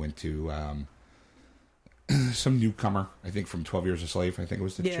win. They went to some newcomer, I think, from 12 Years a Slave. I think it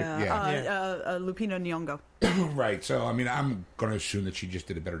was the chick. Yeah. Lupita Nyong'o. Right. So, I mean, I'm going to assume that she just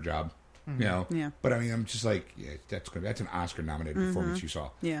did a better job. Yeah. But I mean, I'm just like, yeah, that's an Oscar-nominated performance you saw.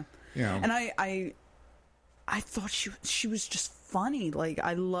 Yeah. And I thought she was just funny. Like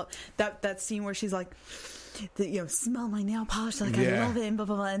I love that scene where she's like, smell my nail polish, like Yeah. I love it, and blah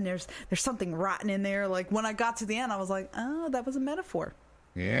blah blah. And there's something rotten in there. Like when I got to the end, I was like, oh, that was a metaphor.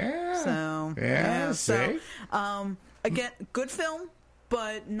 Yeah. So Yeah, see? Again, good film,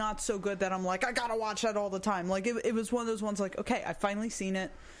 but not so good that I'm like, I gotta watch that all the time. Like it was one of those ones like, okay, I've finally seen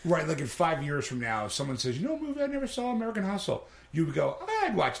it. Right, like in 5 years from now, if someone says, a movie I never saw, American Hustle, you would go,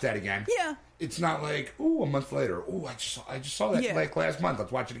 I'd watch that again. Yeah. It's not like, a month later, I just saw that Yeah. like last month,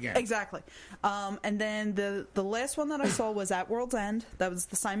 let's watch it again. Exactly. And then the last one that I saw was At World's End. That was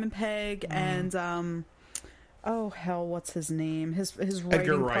the Simon Pegg and oh hell, what's his name? His writing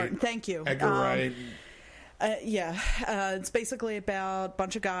Edgar Wright. partner. Thank you. Edgar Wright. It's basically about a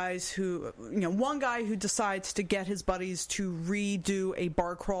bunch of guys who, one guy who decides to get his buddies to redo a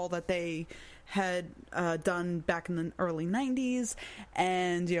bar crawl that they had done back in the early 90s,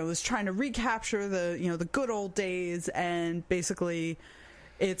 and was trying to recapture the good old days, and basically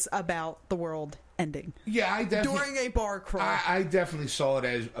it's about the world ending. Yeah, I definitely During a bar crawl. I definitely saw it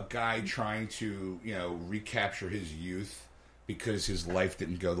as a guy trying to, recapture his youth because his life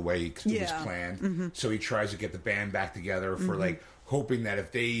didn't go the way it was planned. Mm-hmm. So he tries to get the band back together for like hoping that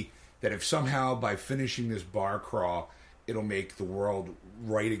if somehow by finishing this bar crawl, it'll make the world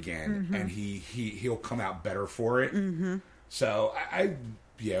right again, and he'll come out better for it. Mm-hmm. So Ed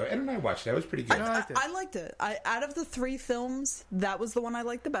and I watched it. It was pretty good. I liked it. Out of the 3 films, that was the one I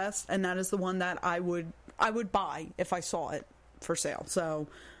liked the best, and that is the one that I would buy if I saw it for sale. So,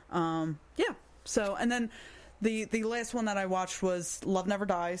 yeah. So, and then the last one that I watched was Love Never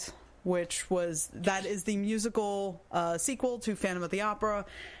Dies, that is the musical sequel to Phantom of the Opera.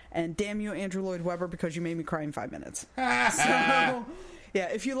 And damn you, Andrew Lloyd Webber, because you made me cry in 5 minutes. So, yeah,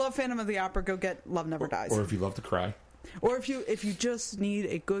 if you love Phantom of the Opera, go get Love Never Dies. Or if you love to cry. Or if you just need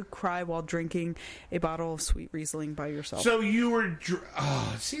a good cry while drinking a bottle of sweet Riesling by yourself. So you were...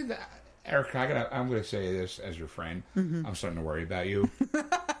 see that... Erica, I'm going to say this as your friend. Mm-hmm. I'm starting to worry about you.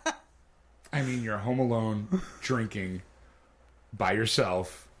 I mean, you're home alone, drinking, by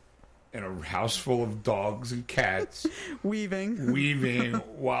yourself, in a house full of dogs and cats. Weaving,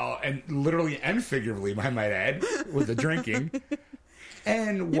 while... And literally and figuratively, I might add, with the drinking.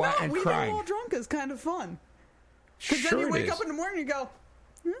 And weaving crying. while drunk is kind of fun. Because then you wake up in the morning and you go,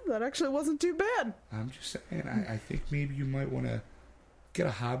 that actually wasn't too bad. I'm just saying, I think maybe you might want to get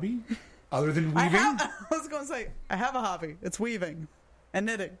a hobby other than weaving. I was going to say, I have a hobby. It's weaving and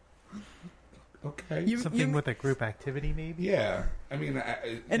knitting. Okay. Something with a group activity, maybe? Yeah. I mean,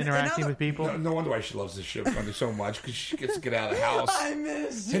 interacting with people. No wonder why she loves this show so much, because she gets to get out of the house. I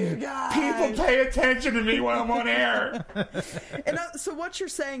miss you guys. People pay attention to me when I'm on air. And so what you're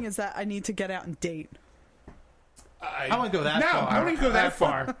saying is that I need to get out and date. I wouldn't go that far. No, I wouldn't go that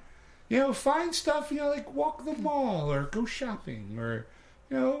far. Find stuff, like walk the mall or go shopping or,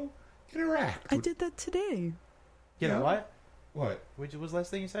 interact. I did that today. What? What? Which was the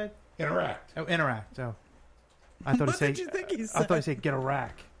last thing you said? Interact. Oh, interact. Oh. I thought What did you think he said? I thought he said get a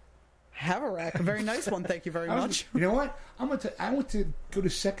rack. Have a rack. A very nice one. Thank you very much. You know what? I went to go to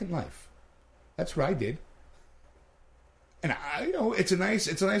Second Life. That's what I did. And it's a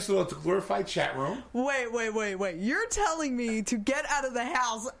nice little glorified chat room. Wait. You're telling me to get out of the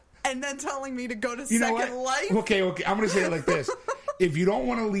house and then telling me to go to Second Life? Okay. I'm going to say it like this. If you don't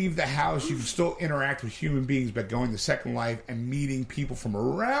want to leave the house, you can still interact with human beings by going to Second Life and meeting people from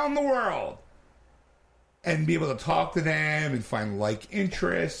around the world and be able to talk to them and find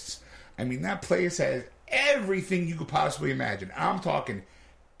interests. I mean, that place has everything you could possibly imagine. I'm talking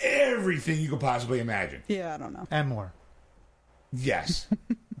everything you could possibly imagine. Yeah, I don't know. And more. Yes.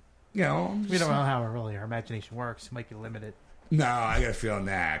 We don't know how really our imagination works. It might be limited. No, I got a feeling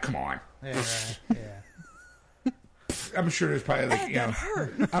that. Come on. Yeah, right. Yeah. I'm sure there's probably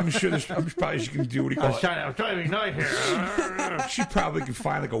hurt. I'm probably she can do what do you call it. I'm trying to be nice here. She probably can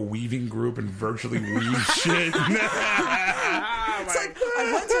find a weaving group and virtually weave shit. It's like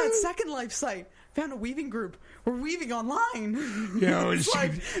I went to that Second Life site, found a weaving group. We're weaving online. It's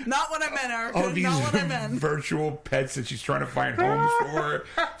like not what I meant, Erica. All these not what I meant. Virtual pets that she's trying to find homes for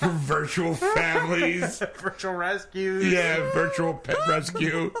virtual families, virtual rescues. Yeah, virtual pet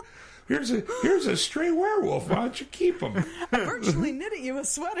rescue. Here's a stray werewolf. Why don't you keep him? I virtually knitted you a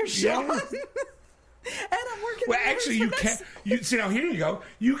sweater, Sean. Yeah. And I'm working. Well, actually, you can. Now here you go.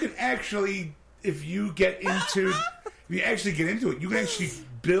 You can actually, if you actually get into it, you can actually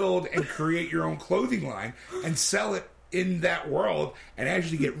build and create your own clothing line and sell it in that world and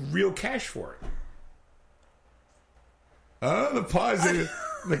actually get real cash for it. Oh, the positive.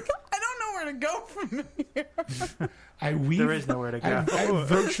 I don't know where to go from here. There is nowhere to go. I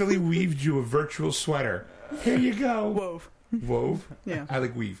virtually weaved you a virtual sweater. Here you go. Wove. Wove? Yeah. I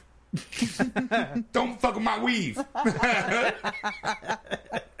like weave. Don't fuck with my weave.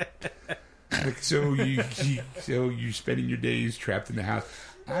 So you're spending your days trapped in the house.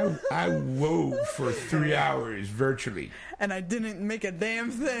 I wove for 3 hours virtually. And I didn't make a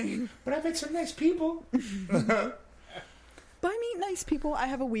damn thing. But I met some nice people. But I meet nice people. I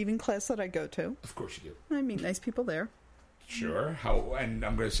have a weaving class that I go to. Of course you do. I meet nice people there. Sure. How? And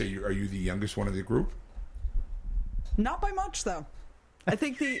I'm going to say, are you the youngest one of the group? Not by much, though. I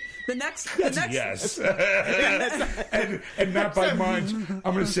think the next Yes. and not by much. I'm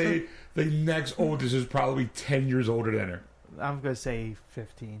going to say the next oldest is probably 10 years older than her. I'm going to say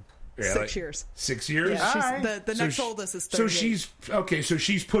 15. Yeah, 6 years. 6 years? Yeah, she's, Alright. the next oldest is 38. So she's, okay, so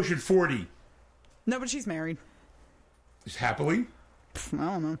she's pushing 40. No, but she's married. Happily? I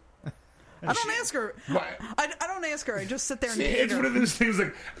don't know. I don't ask her. Why? I don't ask her. I just sit there and See, hate it's her. one of those things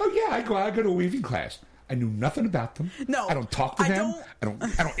like, oh yeah, I go to a weaving class. I knew nothing about them. No, I don't talk to I them. I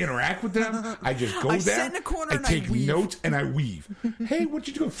don't interact with them. I just go I there. sit in a corner and I take weave. notes and I weave. Hey, what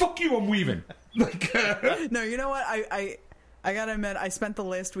you doing? Fuck you, I'm weaving. Like, No, you know what? I gotta admit, I spent the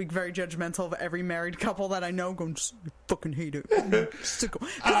last week very judgmental of every married couple that I know. Going, just fucking hate it. Because it's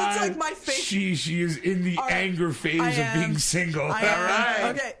like my face. She is in the anger phase of being single. I am. All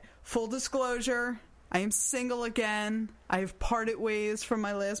right. Okay, full disclosure. I am single again. I have parted ways from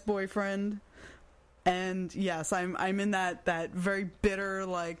my last boyfriend. And yes, I'm in that very bitter,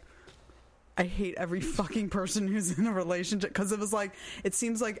 like, I hate every fucking person who's in a relationship, because it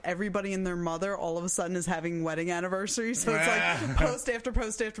seems like everybody and their mother all of a sudden is having wedding anniversaries. So it's like post after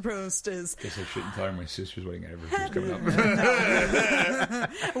post after post is. Guess I shouldn't tell her my sister's wedding anniversary is coming up.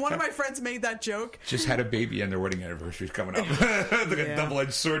 One of my friends made that joke. Just had a baby and their wedding anniversary is coming up. Like a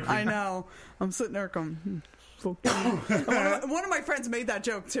double-edged sword. I know. I'm sitting there going. One of my friends made that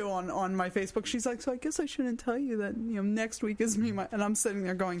joke too on my Facebook. She's like, so I guess I shouldn't tell you that next week is me. And I'm sitting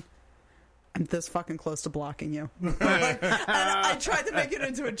there going, I'm this fucking close to blocking you. And I tried to make it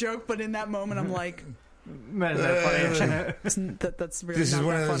into a joke, but in that moment, I'm like, Man, is that funny? that's really. This not is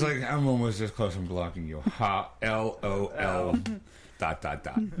one that of those funny. like, I'm almost this close. I'm blocking you. Ha, LOL. ... Like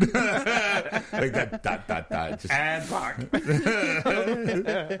that. Just, And block.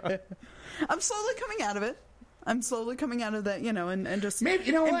 I'm slowly coming out of it. I'm slowly coming out of that, and just maybe,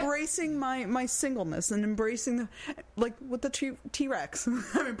 you know what? embracing my singleness and embracing the, like with the T-Rex.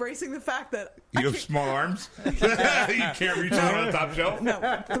 I'm embracing the fact that You have small arms? You can't reach over on the top shelf? No,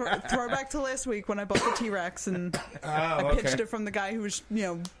 throwback to last week when I bought the T-Rex and I pitched it from the guy who was,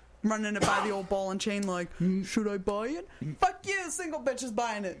 running it by the old ball and chain like, should I buy it? Fuck you, single bitch is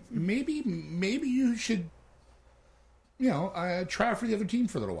buying it. Maybe you should, try out for the other team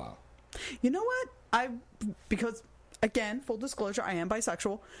for a little while. You know what? Because, again, full disclosure, I am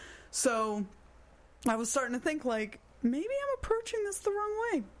bisexual. So I was starting to think, like, maybe I'm approaching this the wrong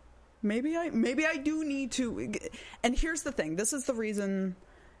way. Maybe I do need to. And here's the thing. This is the reason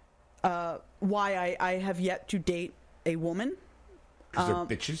why I have yet to date a woman. Because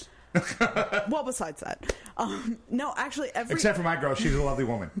they're bitches? Well, besides that. No, actually, Except for my girl. She's a lovely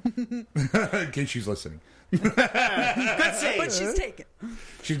woman. In case she's listening. Good save. But she's taken.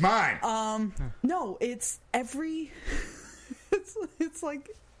 She's mine. No, it's every. It's like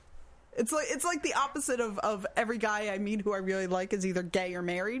the opposite of every guy I meet who I really like is either gay or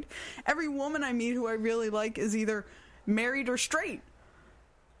married. Every woman I meet who I really like is either married or straight.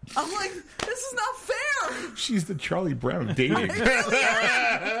 I'm like, this is not fair. She's the Charlie Brown of dating. I really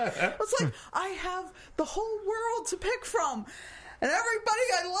am. It's like I have the whole world to pick from, and everybody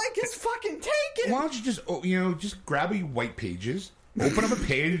I like is fucking taken. Why don't you just grab a white pages, open up a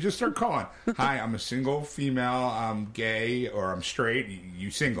page, and just start calling. Hi, I'm a single female. I'm gay or I'm straight. You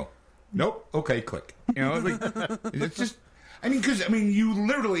single? Nope. Okay, click. It's just. You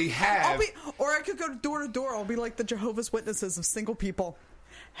literally have. Or I could go door to door. I'll be like the Jehovah's Witnesses of single people.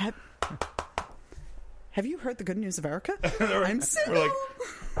 Have you heard the good news of Erica? I'm single. We're like,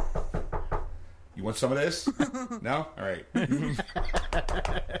 you want some of this? No? All right. You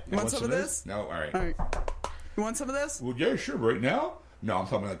want some of this? No? All right. All right. You want some of this? Well, yeah, sure. Right now? No, I'm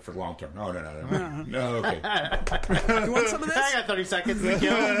talking like for the long term. No. No, okay. You want some of this? I got 30 seconds to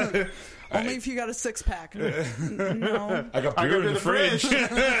kill. Only if you got a 6-pack. No. I got beer in the fridge.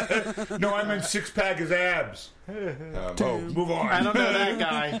 No, I meant 6-pack is abs. Move on. I don't know that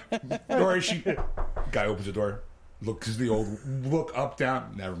guy. Or guy opens the door. Looks the old look up,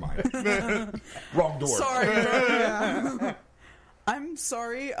 down. Never mind. Wrong door. Sorry. Yeah. I'm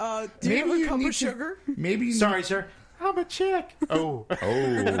sorry. Do you have a cup of sugar? Sorry, sir. I'm a chick. Oh.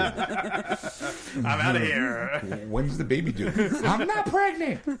 I'm out of here. When's the baby due? I'm not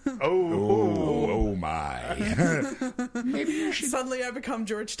pregnant. Oh. Oh my! Maybe you should. Suddenly, I become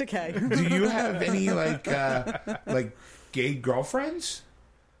George Takei. Do you have any like gay girlfriends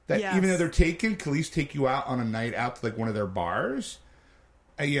that Yes. even though they're taken, can at least take you out on a night out to like one of their bars?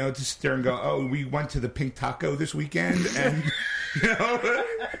 And, you know, to sit there and go, oh, we went to the Pink Taco this weekend, and you know,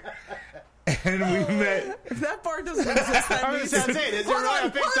 and we met. If that bar doesn't exist, that I was means... just saying, is there really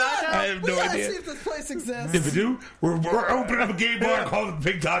a Big Taco? I have We no gotta idea. see if this place exists. If we do, we're opening up a gay bar called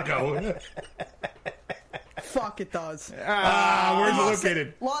the Pink Taco. Fuck, it does. Where's it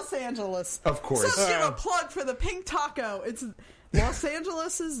located? Los Angeles. Of course. So, give a plug for the Pink Taco. It's Los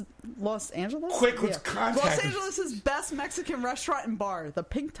Angeles? Quick, let's Yeah. contact Los them. Angeles' best Mexican restaurant and bar, the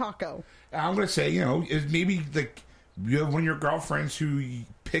Pink Taco. I'm gonna say, you know, is maybe like you have one of your girlfriends who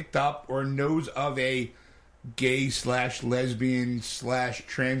picked up or knows of a gay / lesbian /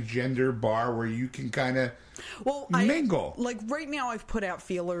 transgender bar where you can kind of Well, mingle. like right now, I've put out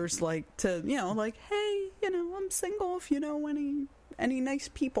feelers like to like, hey, I'm single. If you know any nice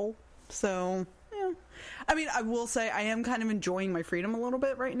people, so yeah. I mean, I will say I am kind of enjoying my freedom a little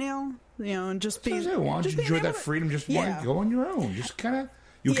bit right now. And just being. why don't just you being enjoy able that to- freedom? Just Yeah. want to go on your own. Just kind of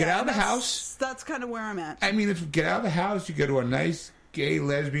you get out of the that's- house. That's kind of where I'm at. I mean, if you get out of the house, you go to a nice gay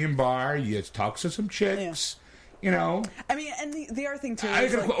lesbian bar. You talk to some chicks. You know. I mean, and the other thing too. I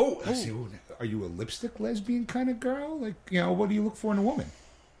Is gotta like, go. I see, are you a lipstick lesbian kind of girl? Like, what do you look for in a woman?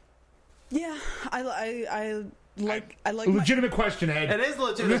 yeah, I like my, Legitimate question, Ed. It is a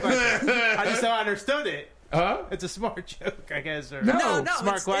legitimate question. I just don't understood it. Huh? It's a smart joke, I guess. Or No. no,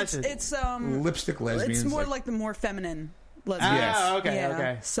 smart question. It's Lipstick lesbians. it's more like the more feminine lesbian. Yes. Ah, okay, Yeah.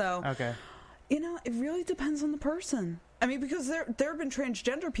 okay. So Okay. it really depends on the person. I mean, because there have been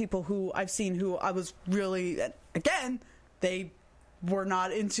transgender people who I've seen who I was really, again, they were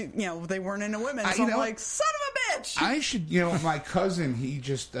not into, they weren't into women. So I'm like, son of a bitch. I should, my cousin. He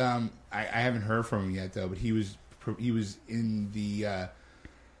just, I haven't heard from him yet though, but he was in the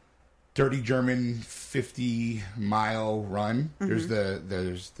Dirty German 50-mile run. There's the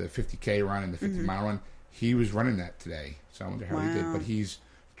 50K run and the 50-mile run. He was running that today, so I wonder how he did. But he's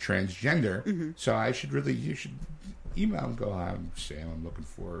transgender, so you should email him. Go, hi, I'm Sam. I'm looking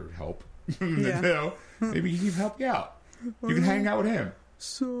for help. Yeah. Maybe he can help you out. You can hang out with him.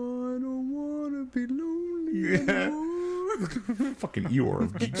 So I don't want to be lonely anymore. Fucking Eeyore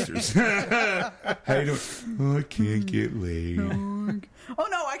of Geeksters. How you doing? Oh, I can't get laid. Oh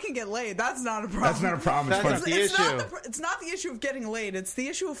no, I can get laid. That's not a problem. That's not a problem. It's That's fun. not the issue. It's not the issue of getting laid. It's the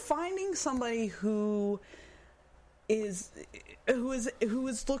issue of finding somebody who is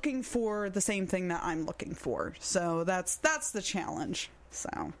looking for the same thing that I'm looking for. So that's the challenge. So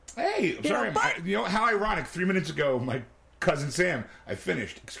Hey, I'm sorry. but- How ironic. 3 minutes ago, my cousin Sam, I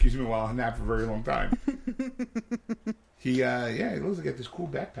finished. Excuse me while I napped for a very long time. He looks like he got this cool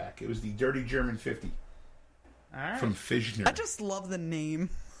backpack. It was the Dirty German 50 All right. from Fischner. I just love the name.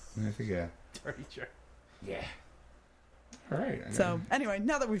 I think, Dirty joke. yeah. All right. So anyway,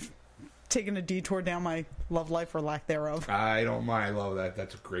 now that we've taken a detour down my love life or lack thereof, I don't mind. I love that.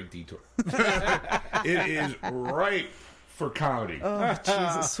 That's a great detour. It is right for comedy. oh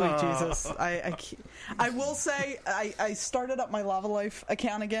Jesus, sweet Jesus! I will say I started up my Lava Life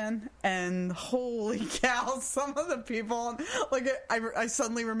account again, and holy cow, some of the people like I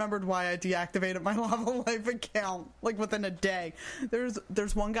suddenly remembered why I deactivated my Lava Life account like within a day.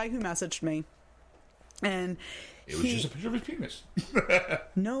 There's one guy who messaged me, and It was just a picture of his penis.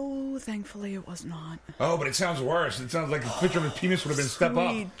 no, thankfully it was not. Oh, but it sounds worse. It sounds like a picture of his penis would have been step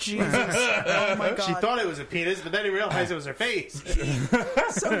up. Sweet Jesus! Oh my God! She thought it was a penis, but then he realized it was her face.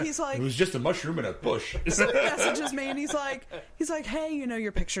 So he's like, It was just a mushroom in a bush. so he messages me and he's like, hey,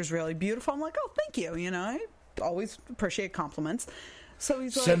 your picture's really beautiful. I'm like, oh, thank you. I always appreciate compliments. So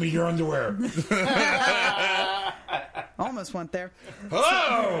he's like, Send me your underwear. almost went there.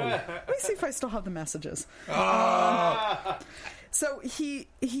 Oh! Let me see if I still have the messages. So he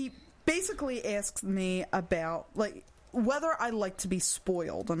basically asks me about like whether I like to be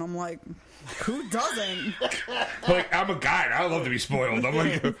spoiled, and I'm like, who doesn't? Like, I'm a guy and I love to be spoiled. I'm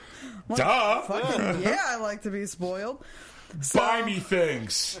like, duh. Fucking yeah, I like to be spoiled. Buy me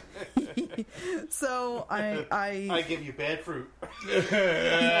things. So I give you bad fruit.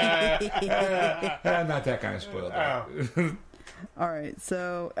 I'm not that kind of spoiled. Oh. All right,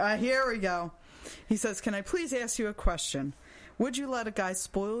 so here we go. He says, can I please ask you a question? Would you let a guy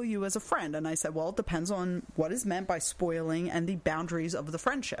spoil you as a friend? And I said, well, it depends on what is meant by spoiling and the boundaries of the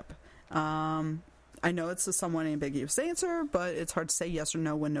friendship. I know it's a somewhat ambiguous answer, but it's hard to say yes or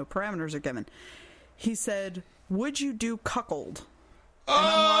no when no parameters are given. He said, would you do cuckold? And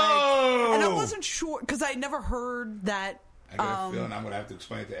I'm like, and I wasn't sure, because I never heard that I got a feeling I'm going to have to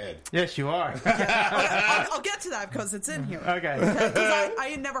explain it to Ed. Yes, you are. I'll get to that because it's in here. Okay. Because I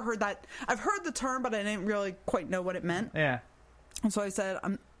had never heard that. I've heard the term, but I didn't really quite know what it meant. Yeah. And so I said,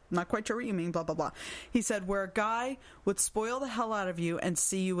 I'm not quite sure what you mean, blah, blah, blah. He said, where a guy would spoil the hell out of you and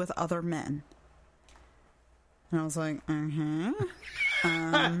see you with other men. And I was like,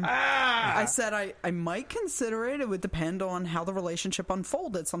 I said I might consider it. It would depend on how the relationship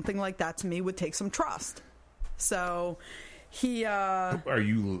unfolded. Something like that to me would take some trust. So he... Are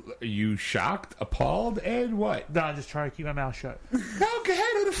you shocked, appalled, Ed? What? No, I'm just trying to keep my mouth shut. No, go ahead.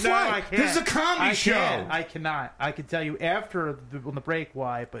 Let it fly. No, I can't. This is a comedy show. I cannot. I can tell you after on the break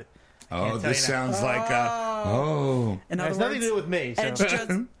why, but... Oh, this sounds like In it other has nothing to words, do with me. So. Ed's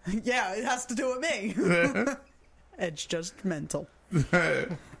just... Yeah, it has to do with me. Ed's judgmental.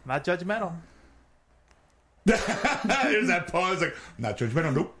 Not judgmental. There's that pause. Like, not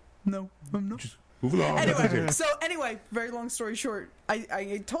judgmental. Nope. No, I'm not. Just move along. Anyway, very long story short,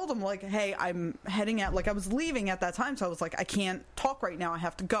 I told him, like, hey, I'm heading out. Like, I was leaving at that time, so I was like, I can't talk right now. I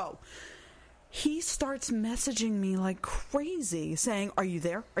have to go. He starts messaging me like crazy, saying, are you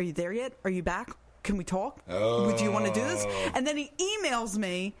there? Are you there yet? Are you back? Can we talk? Oh. Do you want to do this? And then he emails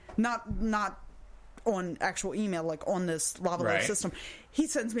me, not on actual email, like on this Lavalier system. He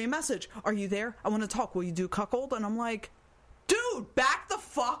sends me a message. Are you there? I want to talk. Will you do cuckold? And I'm like, dude, back the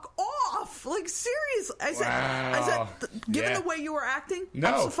fuck off. Like, seriously. I said, given the way you were acting,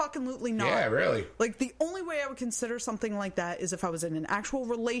 No. absolutely not. Yeah, really. Like, the only way I would consider something like that is if I was in an actual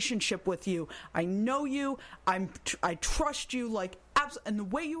relationship with you. I know you. I trust you. Like, and the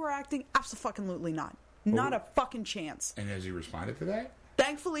way you were acting, absolutely not. Not a fucking chance. And has he responded to that?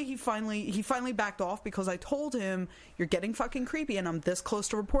 Thankfully, he finally backed off because I told him, you're getting fucking creepy and I'm this close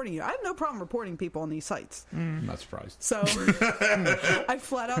to reporting you. I have no problem reporting people on these sites. I'm not surprised. So I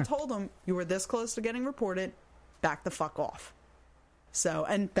flat out told him, you were this close to getting reported, back the fuck off. So,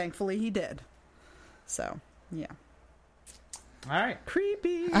 and thankfully he did. So, yeah. All right.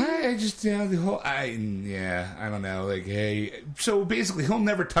 Creepy. I just, the whole, I don't know. Like, hey, so basically he'll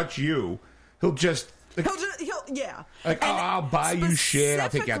never touch you. He'll just... Like, yeah. Like, I'll buy you shit. I'll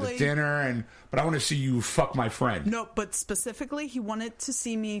take you out to dinner, but I want to see you fuck my friend. No, but specifically, he wanted to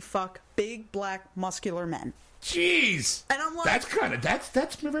see me fuck big, black, muscular men. Jeez. And I'm like,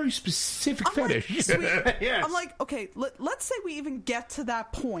 that's a very specific fetish. Like, sweet. Yes. I'm like, okay, let's say we even get to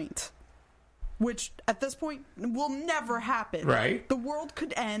that point, which at this point will never happen. Right. The world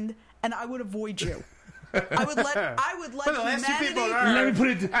could end, and I would avoid you. I would let the last two people on Earth, Let me put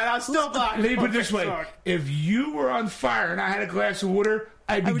it. and I'll still not. Let me put it this way: if you were on fire and I had a glass of water,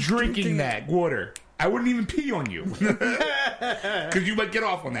 I'd be drinking that water. I wouldn't even pee on you because you might get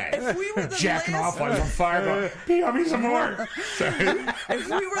off on that. If we were the jacking last, off while you're on fire, going, pee on me some more. Sorry. If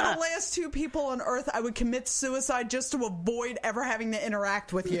we were the last two people on Earth, I would commit suicide just to avoid ever having to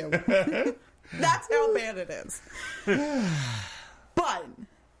interact with you. That's how bad it is. But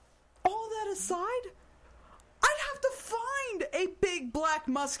all that aside, I'd have to find a big, black,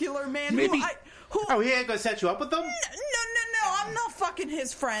 muscular man Maybe. Oh, he ain't gonna set you up with them? No, I'm not fucking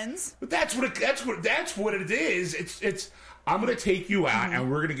his friends. But that's what it is. It's I'm gonna take you out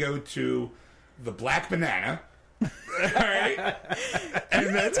and we're gonna go to the Black Banana. All right. And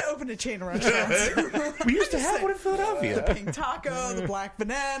you need to open a chain of restaurants. We used to have one in Philadelphia. The Pink Taco, the Black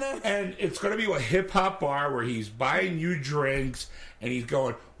Banana. And it's going to be a hip-hop bar where he's buying you drinks, and he's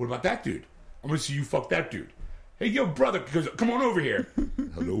going, what about that dude? I'm going to see you fuck that dude. Hey, yo, brother, come on over here.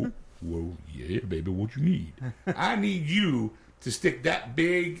 Hello? Whoa, yeah, baby, what you need? I need you to stick that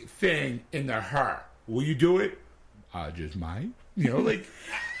big thing in the her. Will you do it? I just might. You know, like...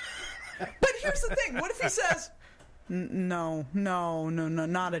 But here's the thing. What if he says... No,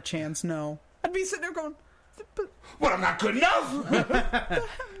 not a chance, no. I'd be sitting there going, Well, I'm not good enough.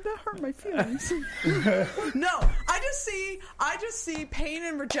 that hurt my feelings. No, I just see pain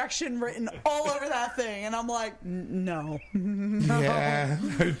and rejection written all over that thing, and I'm like, no. Yeah,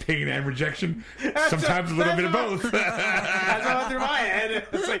 pain and rejection. Sometimes a little bit of both. That's what went through my head.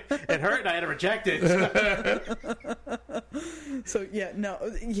 It's like, it hurt and I had to reject it. So, yeah, no,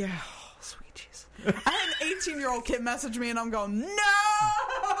 yeah. Oh, sweet Jesus. I had an 18-year-old kid message me, and I'm going, no!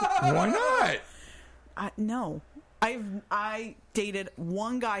 Why not? No. I dated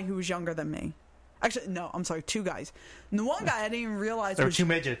one guy who was younger than me. Actually, no, I'm sorry, two guys. And the one guy I didn't even realize there were was... two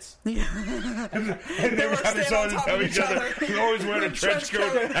midgets. Yeah. And they were standing on top of each other. He always wearing a trench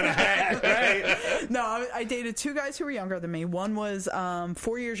coat and a hat. Right? No, I dated two guys who were younger than me. One was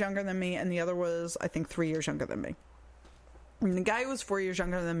 4 years younger than me, and the other was, I think, 3 years younger than me. And the guy who was 4 years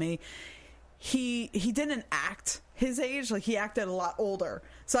younger than me, he didn't act his age. Like, he acted a lot older.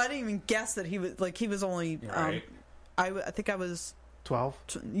 So I didn't even guess that he was only... Right. I think I was 12.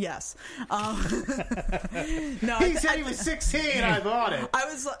 yes. No, He said he was 16. I bought it.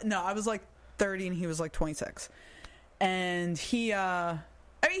 I was like 30 and he was like 26. And he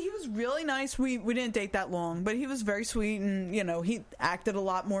he was really nice. We didn't date that long, but he was very sweet, and he acted a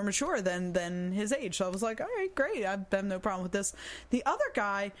lot more mature than his age. So I was like, all right, great. I have no problem with this. The other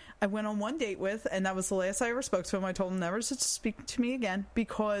guy I went on one date with, and that was the last I ever spoke to him. I told him never to speak to me again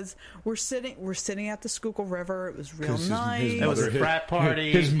because we're sitting at the Schuylkill River. It was real nice. It was a frat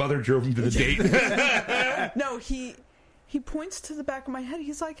party. His mother drove him to the date. No, he points to the back of my head.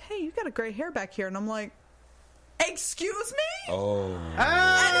 He's like, hey, you got a gray hair back here. And I'm like, excuse me? Oh.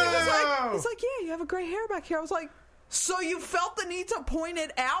 And he's like, yeah, you have a gray hair back here. I was like, so you felt the need to point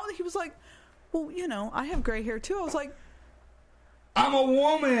it out? He was like, well, I have gray hair too. I was like, I'm a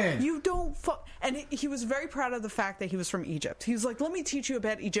woman. you don't and he was very proud of the fact that he was from Egypt. He was like, let me teach you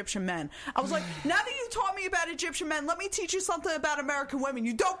about Egyptian men. I was like, now that you taught me about Egyptian men, let me teach you something about American women.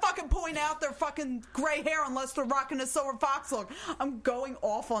 You don't fucking point out their fucking gray hair unless they're rocking a silver fox look. I'm going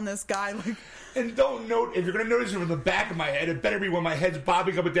off on this guy. Like, And don't note, if you're going to notice it from the back of my head, it better be when my head's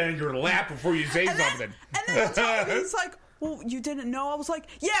bobbing up and down in your lap before you say something. And then on top of it, he's like, well, you didn't know? I was like,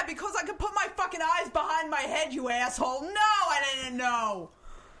 yeah, because I could put my fucking eyes behind my head, you asshole. No, I didn't know.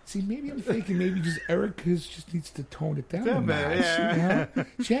 See, maybe I'm thinking just Erica just needs to tone it down a notch. Yeah.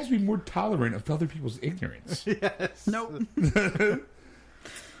 She has to be more tolerant of other people's ignorance. Yes. Nope.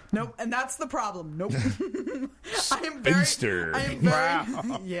 Nope, and that's the problem. Nope. Spinster. I am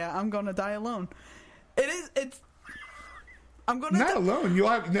very yeah, I'm going to die alone. It's I'm going to Not alone. You'll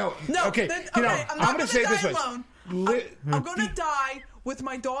have no. Okay. I'm going to say it this way. Alone. I'm going to die with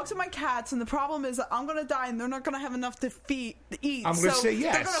my dogs and my cats, and the problem is that I'm going to die, and they're not going to have enough to eat. I'm going to say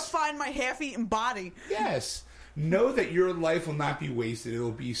yes. They're going to find my half-eaten body. Yes. Know that your life will not be wasted. It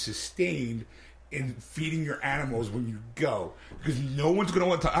will be sustained in feeding your animals when you go, because no one's going to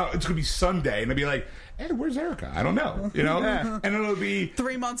want to. It's going to be Sunday, and they'll be like, "Hey, where's Erica? I don't know." And it'll be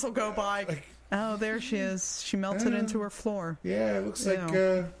 3 months will go by. Oh, there she is. She melted into her floor. Yeah, it looks like.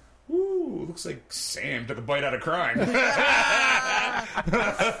 Ooh, looks like Sam took a bite out of crime.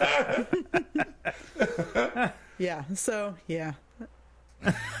 Yeah. So yeah.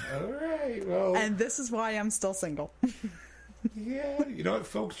 All right. Well. And this is why I'm still single. Yeah, you know what,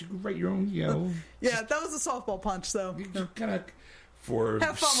 folks? You can write your own. Yeah, that was a softball punch, though. You just kind of. For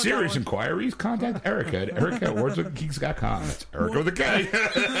Have fun with serious that one. inquiries, contact Erica at erica@wordswithgeeks.com. That's Erica with a K.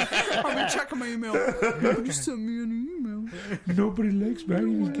 I'll be checking my email. You sent me an email. Nobody likes my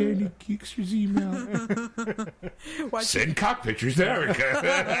name is Candy Geekster's email. Send cock pictures to Erica.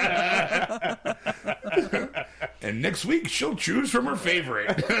 And next week, she'll choose from her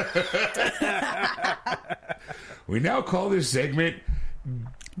favorite. We now call this segment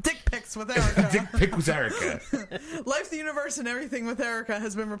Dick pics with Erica. Dick Pic with Erica. Life, the universe, and everything with Erica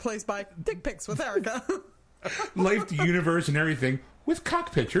has been replaced by Dick pics with Erica. Life, the universe, and everything with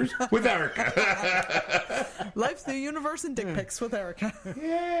cock pictures with Erica. Life, the universe, and dick pics with Erica.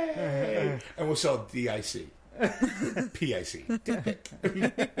 Yay! And we'll sell DIC. PIC. Dick pic.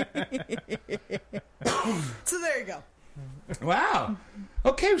 So there you go. Wow.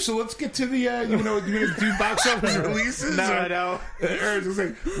 Okay, so let's get to the, you want to do box office releases? No.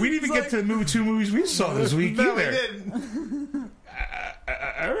 We didn't even get to the two movies we saw this week No, either. we didn't.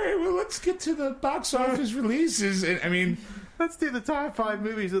 All right, well, let's get to the box office releases. And, I mean, Let's do the top 5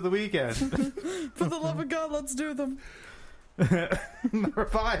 movies of the weekend. For the love of God, let's do them. Number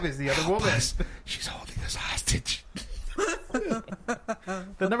 5 is The Other Woman. she's holding us hostage. The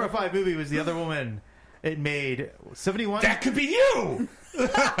number 5 movie was The Other Woman. It made 71. That could be you.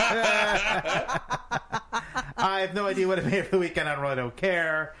 I have no idea what it made for the weekend. I really don't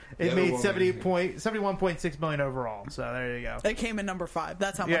care. It The made Other Woman. 71.6 million overall. So there you go. It came in number 5.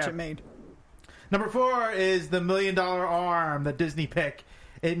 That's how much Yeah. it made. Number 4 is The $1 Million Arm, the Disney pick.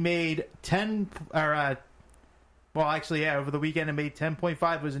 It made 10, over the weekend it made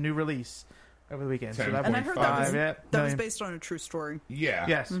 10.5. It was a new release over the weekend. So that And I heard that was, 0.5, yeah, that was million. based on a true story. Yeah.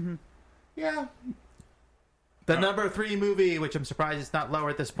 Yes. Mm-hmm. Yeah. The number 3 movie, which I'm surprised it's not lower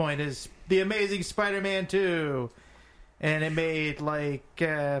at this point, is The Amazing Spider-Man 2. And it made I'm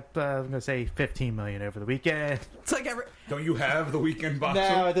going to say 15 million over the weekend. It's like Don't you have the weekend box No,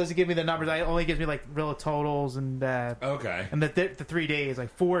 office? it doesn't give me the numbers. It only gives me real totals and Okay. and the 3 days,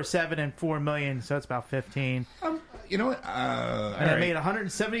 4, 7, and 4 million. So it's about 15. You know what? And it made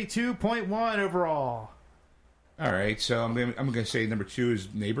 172.1 overall. All right, so I'm gonna say number 2 is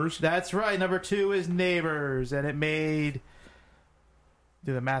Neighbors. That's right. Number 2 is Neighbors, and it made,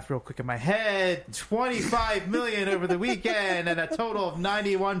 do the math real quick in my head, 25 million over the weekend, and a total of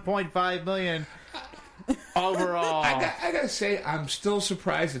 91.5 million overall. I gotta say, I'm still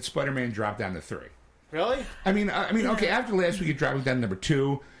surprised that Spider-Man dropped down to 3. Really? I mean, okay. After last week, it dropped down to number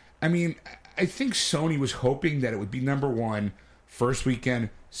 2. I mean, I think Sony was hoping that it would be number 1 first weekend,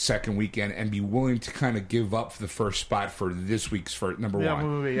 second weekend, and be willing to kind of give up the first spot for this week's number 1,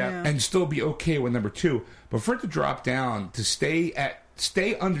 movie, yeah. and still be okay with number 2. But for it to drop down to stay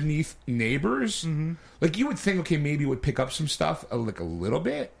underneath Neighbors, like you would think, okay, maybe it would pick up some stuff like a little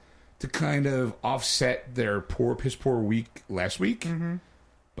bit to kind of offset their piss poor week last week.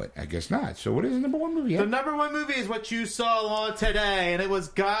 But I guess not. So what is the number 1 movie? The number 1 movie is what you saw on today, and it was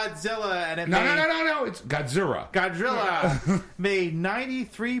Godzilla. And it No. It's Godzilla. Godzilla made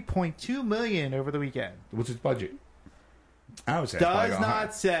 $93.2 million over the weekend. What's its budget? I would say Does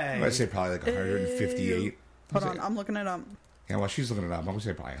not say. I'd say probably like 158. Hold on, I'm looking it up. Yeah, while she's looking it up, I'm gonna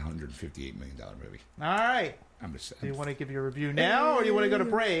say probably $158 million movie. All right. I'm just. Do you want to give your review now, or do you want to go to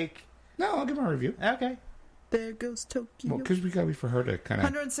break? No, I'll give her a review. Okay. There goes Tokyo. Well, because we got to wait for her to kind of.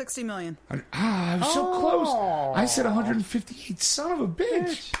 160 million. I was so close. I said 158. Son of a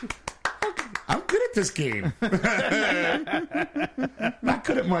bitch. I'm good at this game. Not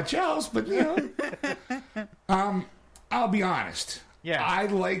good at much else, but you know. I'll be honest. Yeah. I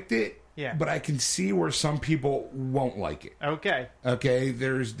liked it. Yeah. But I can see where some people won't like it. Okay. Okay.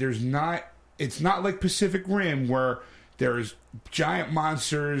 There's not. It's not like Pacific Rim where there's giant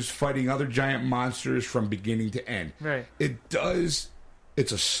monsters fighting other giant monsters from beginning to end. Right. It's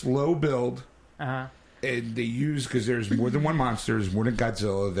a slow build. Uh-huh. And they use, because there's more than one monster, there's more than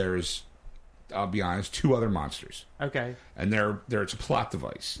Godzilla, there's, I'll be honest, 2 other monsters. Okay. And it's a plot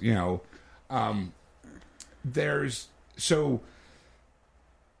device, you know. So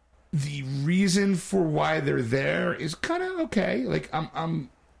the reason for why they're there is kind of okay. Like,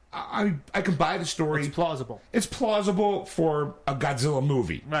 I can buy the story. It's plausible. It's plausible for a Godzilla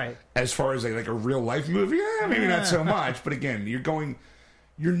movie. Right. As far as like a real life movie, maybe not so much. But again,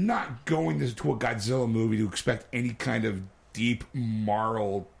 you're not going to a Godzilla movie to expect any kind of deep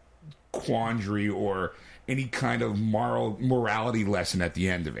moral quandary or any kind of morality lesson at the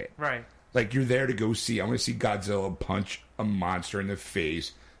end of it. Right. Like, you're there to go see, I want to see Godzilla punch a monster in the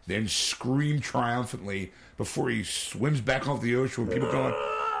face, then scream triumphantly before he swims back off the ocean with people going,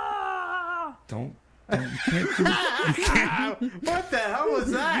 Don't you can't do it. You can't. What the hell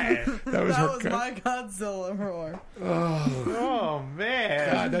was that? That was my Godzilla roar. Oh,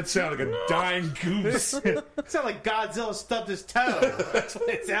 man. God, that sounded like a dying goose. It sounded like Godzilla stubbed his toe. That's what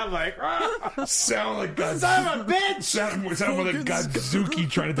it sounded like. Sound like Godzilla. Son of a bitch! Sound like a Godzuki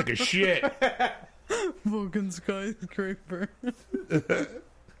trying to take a shit. Vulcan skyscraper.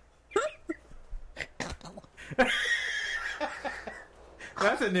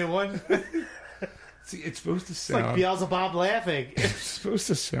 That's a new one. See, it's supposed to It's sound like Beelzebub laughing. It's supposed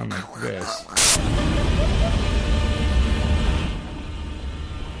to sound like this.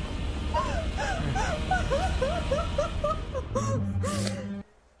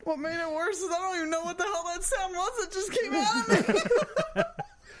 What made it worse is I don't even know what the hell that sound was. It just came out of me.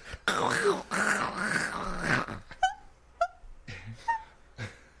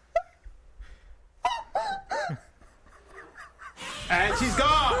 And she's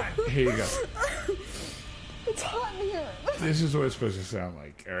gone. Here you go. It's hot in here. This is what it's supposed to sound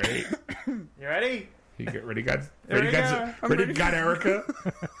like. All right. You ready? You get ready, God. There Ready, we God. go. Ready, God, Erica.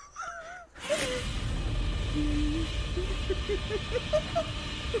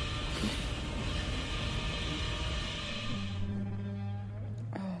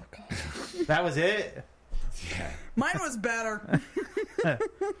 Oh, God. That was it? Yeah. Mine was better.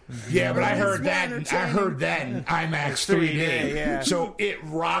 Yeah, but I It's heard more that. I entertaining. heard that in IMAX 3D, 3D. yeah. So it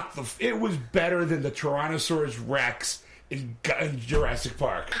rocked it was better than the Tyrannosaurus Rex in Jurassic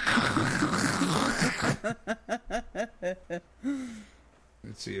Park.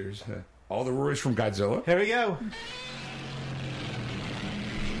 Let's see. Here's all the Roys from Godzilla. Here we go.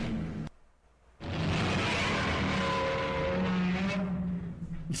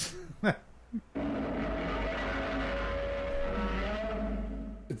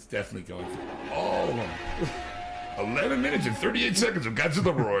 It's definitely going through all of them. 11 minutes and 38 seconds of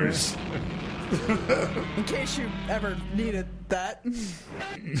Godzilla Roars. In case you ever needed that.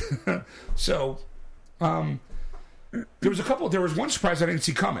 So, there was one surprise I didn't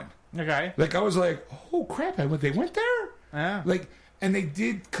see coming. Okay. Like, I was like, oh crap, they went there? Yeah. Like, and they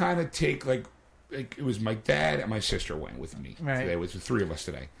did kind of take, like it was my dad and my sister went with me Right. today. It was the 3 of us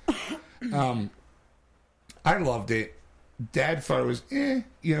today. I loved it. Dad thought it was Yeah.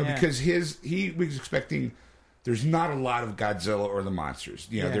 because he was expecting. There's not a lot of Godzilla or the monsters.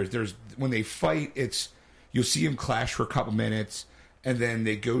 You know, Yeah. there's when they fight, you'll see them clash for a couple minutes, and then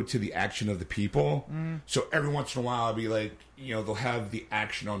they go to the action of the people. So every once in a while, I'll be like, they'll have the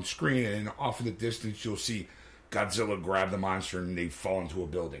action on screen, and off in the distance, you'll see Godzilla grab the monster, and they fall into a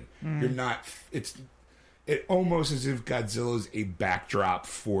building. You're not. It almost as if Godzilla is a backdrop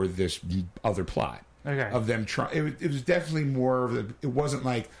for this other plot. Okay. Of them trying. It was definitely more of it wasn't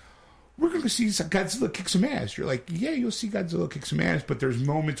like, we're going to see Godzilla kick some ass. You're like, yeah, you'll see Godzilla kick some ass, but there's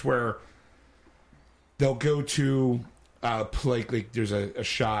moments where they'll go to like there's a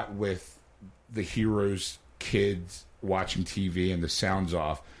shot with the hero's kids watching TV and the sound's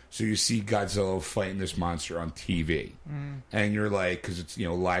off, so you see Godzilla fighting this monster on TV, and you're like, because it's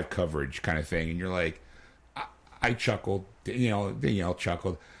live coverage kind of thing, and you're like, I chuckled, Danielle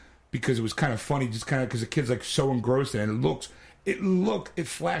chuckled, because it was kind of funny, just kind of because the kid's like so engrossed in it, and it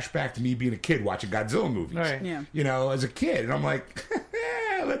flashed back to me being a kid watching Godzilla movies, Right. Yeah. As a kid, and I'm like,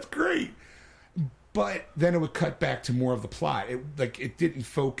 that's great. But then it would cut back to more of the plot. It didn't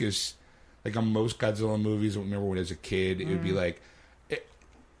focus like on most Godzilla movies. I remember when I was a kid, it would be like,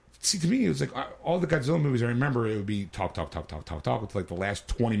 to me, it was like all the Godzilla movies I remember, it would be talk. It's like the last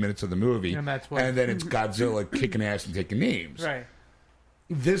 20 minutes of the movie, And that's what- then it's Godzilla kicking ass and taking names. Right.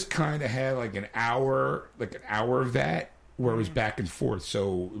 This kind of had like an hour of that where it was back and forth.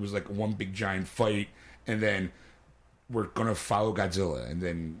 So it was like one big giant fight, and then we're going to follow Godzilla, and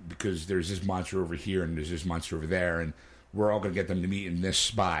then because there's this monster over here and there's this monster over there, and we're all going to get them to meet in this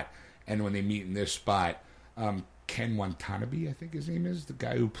spot. And when they meet in this spot, Ken Watanabe, I think his name is, the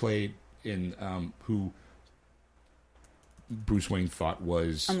guy who played in who Bruce Wayne thought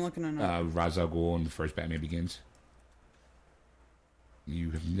was I'm looking it up. Ra's al Ghul in the first Batman Begins.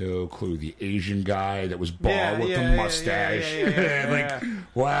 You have no clue. The Asian guy that was bald with the mustache. Yeah.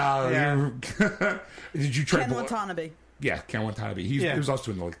 Wow. Yeah. Did you try? Ken Watanabe. Yeah, Ken Watanabe. He Yeah. was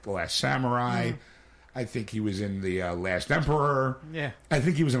also in the Last Samurai. I think he was in the Last Emperor. Yeah. I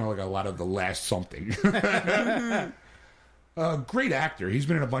think he was in a lot of the Last something. Great actor. He's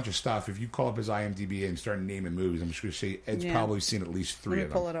been in a bunch of stuff. If you call up his IMDb and start naming movies, I'm just going to say Ed's Yeah. probably seen at least Let 3 me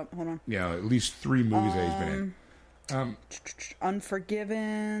of pull them. it up. Hold on. Yeah, at least 3 movies that he's been in.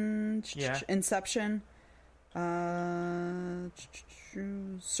 Unforgiven. Yeah. Inception.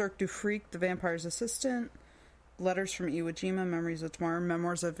 Cirque du Freak, The Vampire's Assistant. Letters from Iwo Jima, Memories of Tomorrow,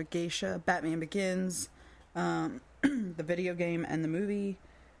 Memoirs of a Geisha, Batman Begins, the video game and the movie,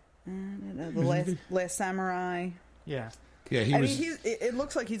 the Last Samurai. Yeah. Yeah, he I was. mean, it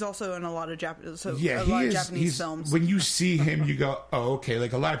looks like he's also in a lot of Japanese, Yeah, a he lot is. of Japanese He's, films. when you see him, you go, "Oh, okay."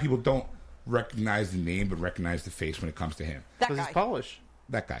 Like a lot of people don't recognize the name, but recognize the face when it comes to him. That Because guy. he's Polish.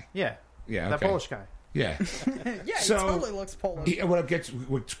 That guy. Yeah. Yeah, That okay. Polish guy. Yeah. Yeah, So, he totally looks Polish.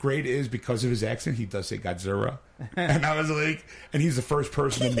 What's great is because of his accent, he does say Godzilla, and I was like, and he's the first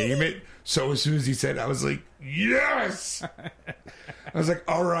person to name it. So as soon as he said, it, I was like, yes. I was like,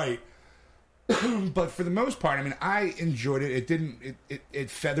 all right. But for the most part, I mean, I enjoyed it. It didn't. It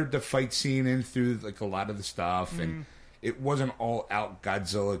feathered the fight scene in through like a lot of the stuff, and it wasn't all out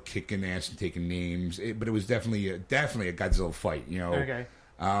Godzilla kicking ass and taking names. But it was definitely a Godzilla fight. Okay.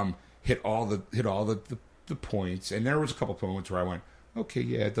 Hit all the points, and there was a couple of moments where I went, okay,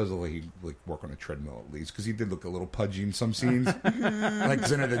 yeah, it does look like he work on a treadmill at least, because he did look a little pudgy in some scenes. Like,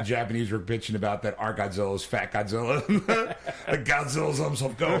 because I know the Japanese were bitching about that our Godzilla is fat Godzilla. Like Godzilla's let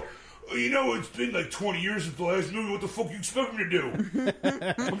himself go. It's been like 20 years since the last movie. What the fuck you expect me to do?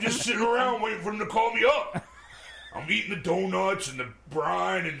 I'm just sitting around waiting for him to call me up. I'm eating the donuts and the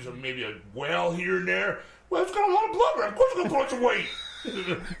brine and some, maybe a whale here and there. Well, it's got a lot of blood. Of course it's going to put on some weight.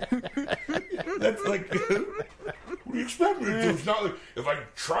 That's like, what do you expect me to do? It's not like if I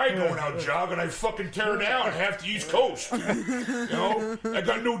try going out jogging, I fucking tear down half the East Coast. I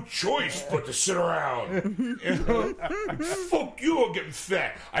got no choice but to sit around. Fuck you, I'm getting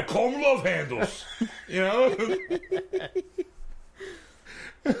fat. I call them love handles.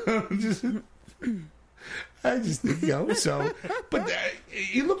 I just think, so. But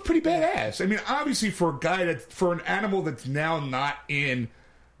he looked pretty badass. I mean, obviously, for an animal that's now not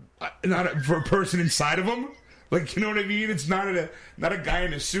for a person inside of him, like, you know what I mean? It's not a guy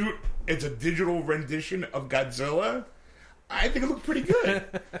in a suit. It's a digital rendition of Godzilla. I think it looked pretty good,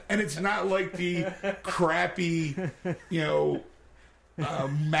 and it's not like the crappy,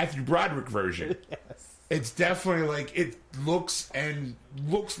 Matthew Broderick version. Yes. It's definitely like it looks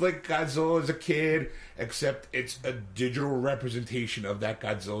like Godzilla as a kid, except it's a digital representation of that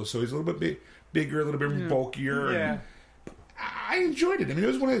Godzilla. So he's a little bit bigger, a little bit bulkier. Yeah. And I enjoyed it. I mean, it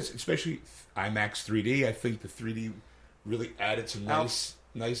was one of those, especially IMAX 3D. I think the 3D really added some nice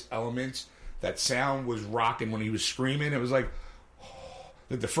elements. That sound was rocking when he was screaming. It was like,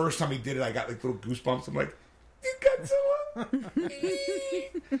 the first time he did it, I got like little goosebumps. I'm like, Godzilla.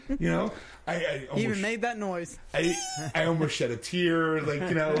 You know, I He almost, even made that noise. I almost shed a tear. Like,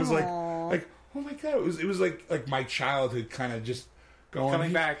 you know, it was like, oh my God, it was like my childhood kind of just going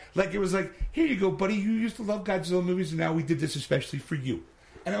Coming back. Like, it was like, here you go, buddy. You used to love Godzilla movies, and now we did this especially for you.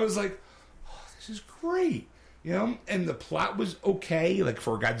 And I was like, oh, this is great. You know, and the plot was okay. Like,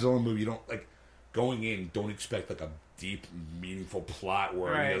 for a Godzilla movie, you don't, like, going in, don't expect, like, a deep, meaningful plot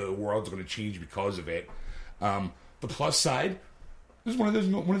where you know, the world's going to change because of it. The plus side, this is one of those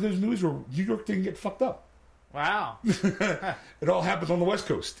movies where New York didn't get fucked up. Wow. It all happens on the West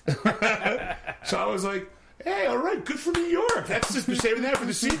Coast. So I was like, hey, all right, good for New York. That's just saving that for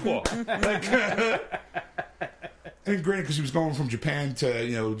the sequel. Like, and granted, because he was going from Japan to,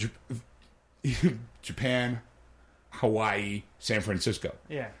 you know, Japan, Hawaii, San Francisco.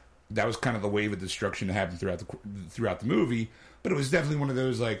 Yeah. That was kind of the wave of destruction that happened throughout the movie. But it was definitely one of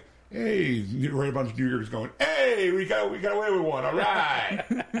those, like, hey, right, a bunch of New Yorkers going, hey, we got away with one, all right.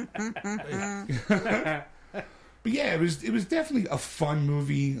 But yeah, it was definitely a fun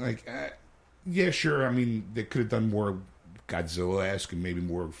movie. Like, yeah, sure. I mean, they could have done more Godzilla-esque and maybe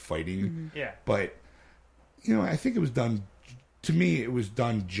more fighting. Mm-hmm. Yeah. But, you know, I think it was done, to me, it was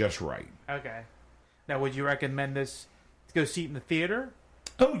done just right. Okay. Now, would you recommend this to go see it in the theater?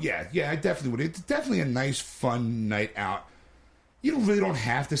 Oh, yeah, I definitely would. It's definitely a nice, fun night out. You really don't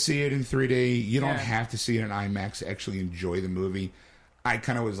have to see it in 3D. You don't have to see it in IMAX to actually enjoy the movie. I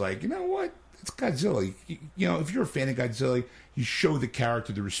kind of was like, you know what? It's Godzilla. You know, if you're a fan of Godzilla, you show the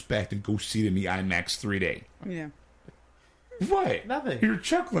character the respect and go see it in the IMAX 3D. Yeah. What? Nothing. You're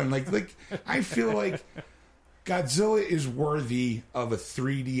chuckling. Like I feel like Godzilla is worthy of a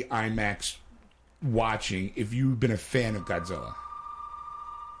 3D IMAX watching if you've been a fan of Godzilla.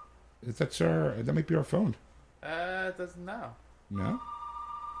 That might be our phone. It doesn't know. No?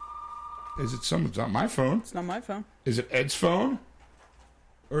 Is it it's not my phone. It's not my phone. Is it Ed's phone?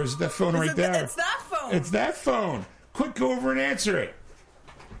 Or is it that phone right there? It's that phone. It's that phone. Quick, go over and answer it.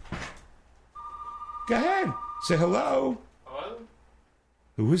 Go ahead. Say hello. Hello?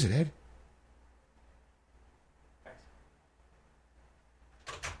 Who is it, Ed?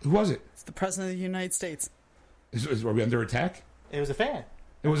 Who was it? It's the President of the United States. Are we under attack? It was a fan.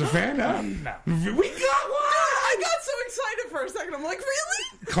 It was a fan? No. No. We got one! I got so excited for a second. I'm like,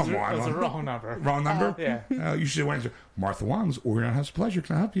 really? Come on. It was the man. wrong number. Wrong number? Yeah. You should have went to Martha Wong's Orion House of Pleasure.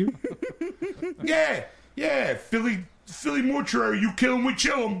 Can I help you? Yeah. Philly mortuary. You kill him, we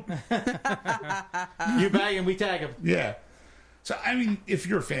chill him. You bag him, we tag him. Yeah. So, I mean, if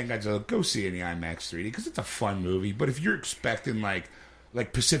you're a fan of Godzilla, go see it in the IMAX 3D because it's a fun movie. But if you're expecting, like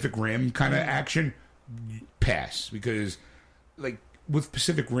Pacific Rim kind of action, pass. Because, like, with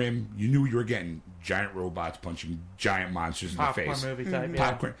Pacific Rim, you knew you were getting giant robots punching giant monsters in the face. Popcorn movie type,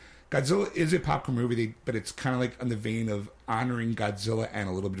 Popcorn. Godzilla is a popcorn movie, but it's kind of like on the vein of honoring Godzilla and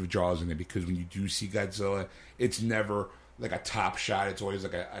a little bit of Jaws in it, because when you do see Godzilla, it's never like a top shot. It's always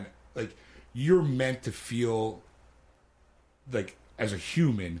like like you're meant to feel like as a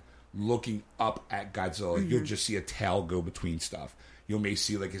human looking up at Godzilla. Mm-hmm. You'll just see a tail go between stuff. You may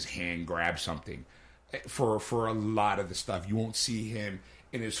see like his hand grab something. For a lot of the stuff, you won't see him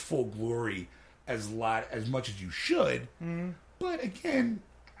in his full glory as much as you should. Mm-hmm. But again,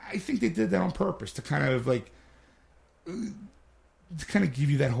 I think they did that on purpose to kind of give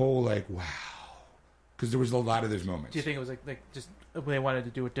you that whole like wow, because there was a lot of those moments. Do you think it was like just they wanted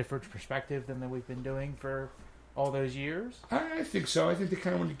to do a different perspective than we've been doing for all those years? I think so. I think they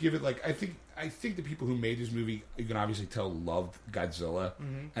kind of wanted to give it like I think the people who made this movie, you can obviously tell, loved Godzilla,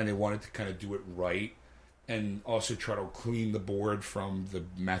 mm-hmm. and they wanted to kind of do it right. And also try to clean the board from the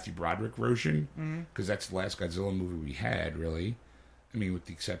Matthew Broderick version, because that's the last Godzilla movie we had, really. I mean, with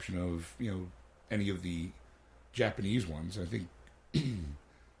the exception of, any of the Japanese ones. I think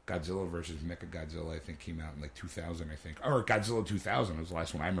Godzilla versus Mechagodzilla, I think, came out in 2000, I think. Or Godzilla 2000 was the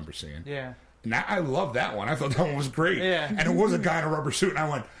last one I remember seeing. Yeah. And I love that one. I thought that one was great. Yeah. And it was a guy in a rubber suit, and I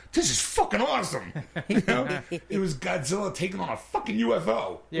went, this is fucking awesome. It was Godzilla taking on a fucking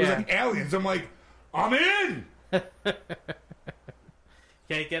UFO. It was like aliens. I'm like, I'm in.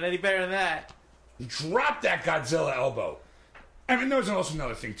 Can't get any better than that. Drop that Godzilla elbow. I mean, there was also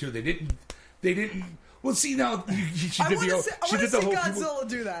another thing too. They didn't. Well, see now, she did the whole Godzilla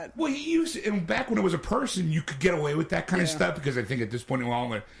do that. Well, he used to, and back when it was a person, you could get away with that kind of stuff, because I think at this point we all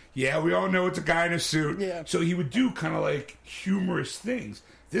know it's a guy in a suit. Yeah. So he would do kind of like humorous things.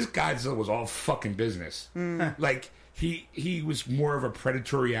 This Godzilla was all fucking business. Like. He was more of a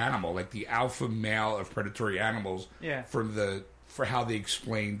predatory animal, like the alpha male of predatory animals. Yeah. For how they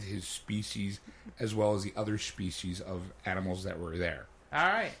explained his species, as well as the other species of animals that were there. All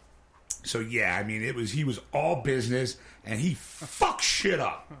right. So yeah, I mean, he was all business, and he fucked shit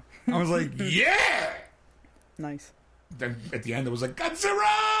up. I was like, yeah. Nice. Then at the end, it was like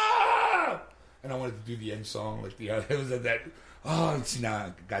Godzilla, and I wanted to do the end song like it was that. Oh, it's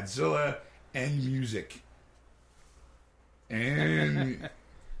not Godzilla and music, and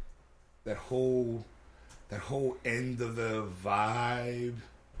that whole end of the vibe.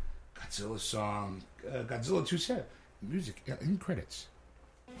 Godzilla song, Godzilla 2 set music in credits.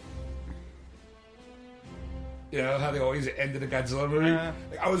 You know how they always ended a Godzilla movie?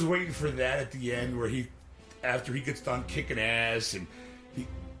 Like, I was waiting for that at the end where after he gets done kicking ass and he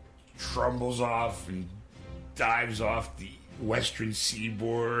trumbles off and dives off the western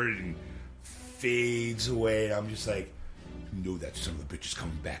seaboard and fades away. And I'm just like, you know that son of a bitch is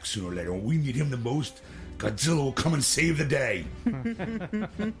coming back sooner or later. When we need him the most, Godzilla will come and save the day.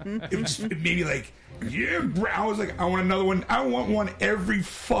 It made me like, yeah, bro. I was like, I want another one. I want one every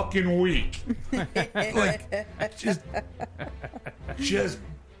fucking week. Like, just.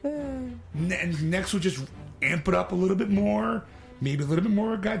 And next we'll just amp it up a little bit more. Maybe a little bit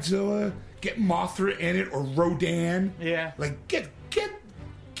more Godzilla. Get Mothra in it or Rodan. Yeah. Like, get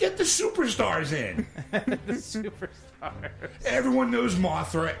the superstars in. The superstars. Everyone knows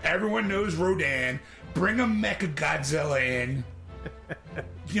Mothra. Everyone knows Rodan. Bring a Mecha Godzilla in.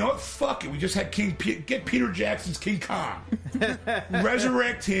 You know what? Fuck it. We just had get Peter Jackson's King Kong.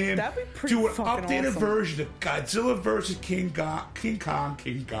 Resurrect him. That'd be pretty do an fucking updated awesome. version of Godzilla versus King Kong,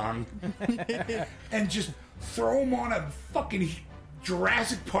 and just throw him on a fucking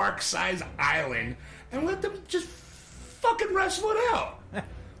Jurassic Park size island and let them just fucking wrestle it out.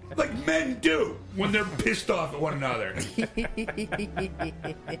 Like men do when they're pissed off at one another. You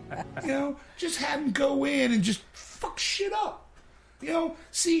know, just have them go in and just fuck shit up. You know,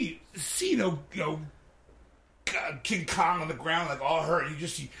 see, King Kong on the ground like all hurt. You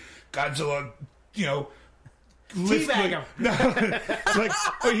just see Godzilla, you know, lift Teabag like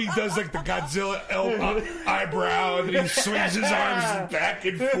he does like the Godzilla eyebrow, and then he swings his arms back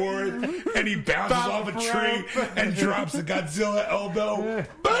and forth, and he bounces off a tree and drops the Godzilla elbow.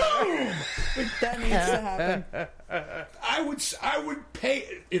 Boom! That needs to happen. I would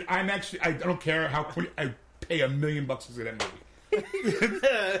pay it. I don't care how quick. I pay $1 million to see that movie.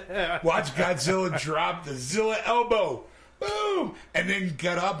 Watch Godzilla drop the Zilla elbow. Boom! And then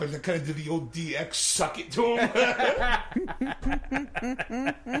get up and then kind of do the old DX suck it to him.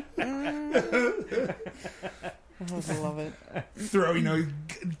 I love it. Throw,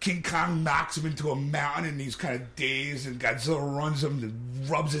 King Kong knocks him into a mountain and he's kind of dazed, and Godzilla runs him and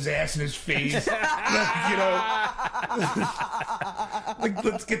rubs his ass in his face. Like,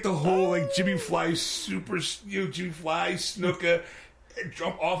 let's get the whole Jimmy Fly Jimmy Fly Snuka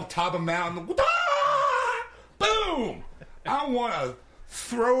jump off the top of a mountain. Boom! I want a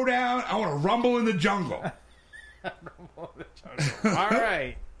throwdown. I want a rumble in the jungle. All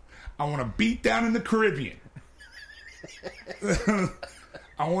right. I want a beat down in the Caribbean.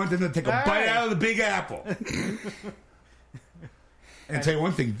 I want them to take a bite out of the Big Apple. And I'll tell you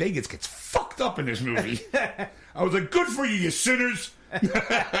one thing, Vegas gets fucked up in this movie. I was like, good for you sinners.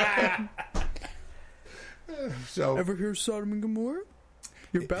 So, Ever hear Sodom and Gomorrah?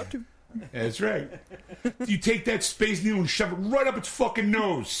 You're about to. that's right. You take that Space Needle and shove it right up its fucking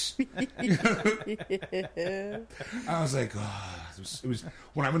nose. I was like, it was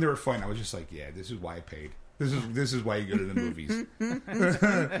when they were fighting, I was just like, yeah, this is why I paid. This is why you go to the movies.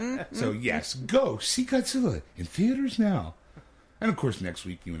 So yes, go see Godzilla in theaters now. And of course, next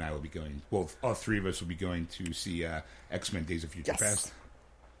week you and I will be going. Well, all three of us will be going to see X-Men: Days of Future Past.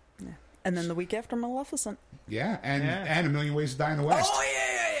 Yeah. And then the week after, Maleficent. Yeah, and A Million Ways to Die in the West. Oh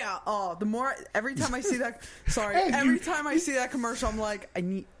yeah. Oh, every time I see that. Sorry, Hey, every time I see that commercial, I'm like,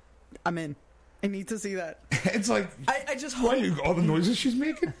 I'm in. I need to see that. It's like, I just hope. why, all the noises she's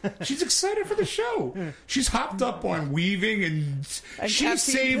making? She's excited for the show. She's hopped up on weaving, and she caffeine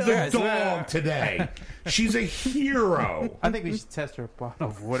saved the pills. dog today. She's a hero. I think we should test her bottle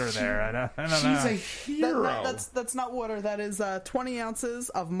of water there. I don't know. She's a hero. That's not water. That is 20 ounces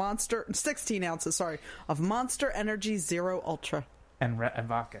of Monster, 16 ounces, sorry, of Monster Energy Zero Ultra. And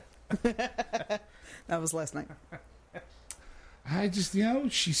vodka. That was last night. I just,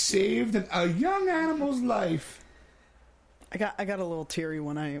 she saved a young animal's life. I got a little teary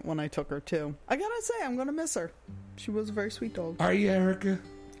when I took her too. I gotta say, I'm gonna miss her. She was a very sweet dog. Are you, Erica?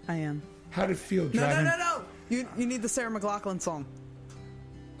 I am. How'd it feel driving? No. You need the Sarah McLachlan song.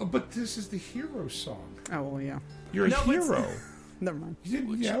 Oh, but this is the hero song. Oh well, yeah. You're a No, but it's- hero. Never mind.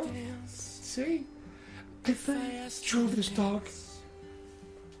 You didn't, see? I drove this dog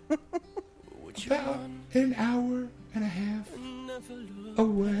about an hour and a half.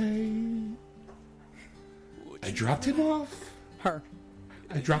 away. I dropped him off. Her.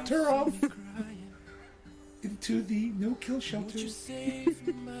 I dropped her off into the no-kill shelter.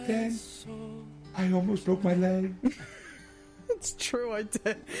 Then I almost broke my leg. It's true, I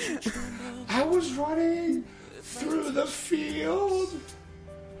did. I was running through the field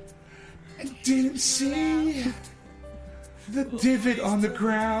and didn't see the divot on the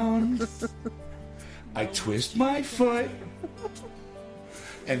ground. I twist my foot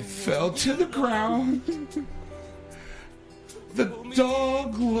and fell to the ground. The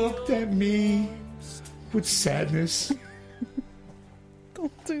dog looked at me with sadness.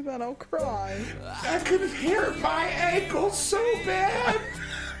 Don't do that, I'll cry. I could hear my ankle so bad.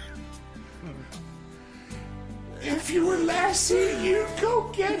 If you were Lassie, you'd go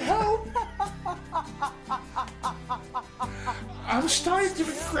get help. I'm starting to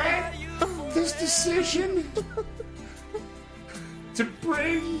regret this decision to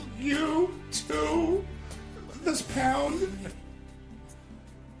bring you to this pound.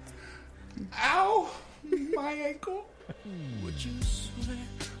 Ow, my ankle.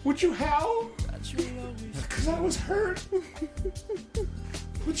 Would you howl? Because I was hurt.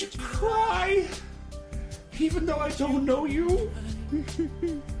 Would you cry? Even though I don't know you.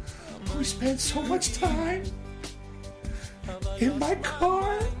 We spent so much time in my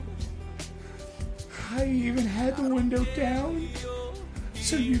car. I even had the window down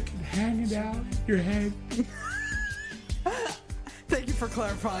so you can hang it out your head. Thank you for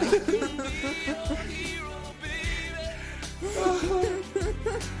clarifying.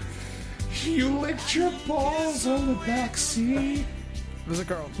 You licked your balls on the back seat. It was a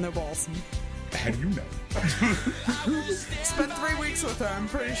girl, no balls. How do you know? Spent 3 weeks with her. I'm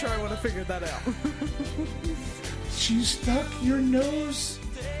pretty sure I would have figured that out. She stuck your nose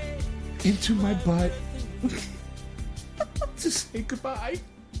into my butt to say goodbye.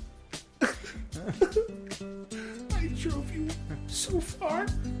 I drove you so far.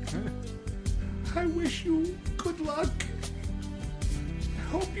 I wish you good luck. I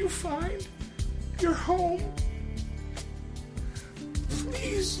hope you find your home.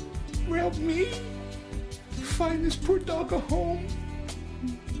 Please help me find this poor dog a home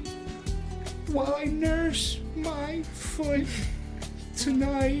while I nurse my foot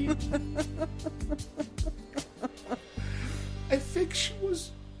tonight. I think she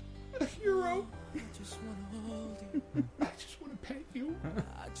was a hero. I just want to pet you.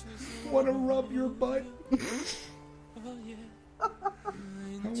 I want to rub your butt. I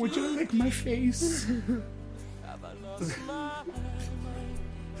want you to lick my face. I'm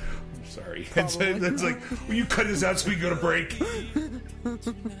sorry. That's like, will you cut this out so we can go to break?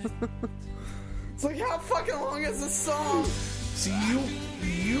 It's like, how fucking long is this song? See,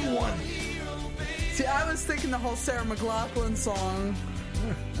 you won. See, I was thinking the whole Sarah McLachlan song.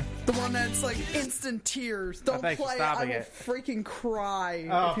 The one that's like instant tears. Don't thanks for play it. I stopping will it. freaking cry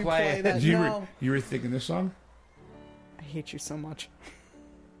Oh, if you play play it. that. You No. were thinking this song? I hate you so much.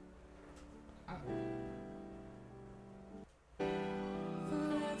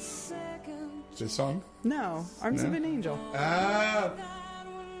 This song? No, Arms of No? an Angel.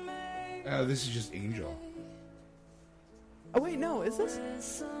 This is just Angel. Oh wait, no, is this?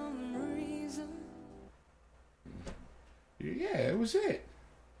 Yeah, it was it.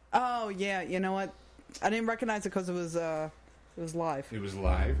 Oh yeah, you know what? I didn't recognize it because it was live. It was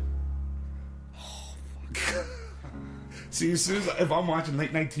live. Oh, fuck. See, as soon as if I'm watching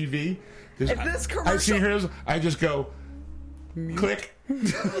late night TV, If this I see commercial- her, I just go, click.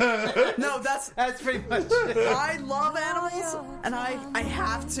 No, That's pretty much it. I love animals, and I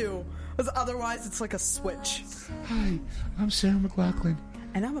have to, because otherwise it's like a switch. Hi, I'm Sarah McLachlan.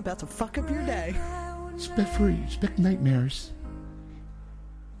 And I'm about to fuck up your day. Expect nightmares.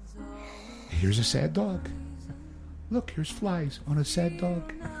 Here's a sad dog. Look, here's flies on a sad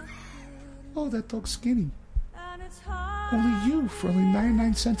dog. Oh, that dog's skinny. Only you, for only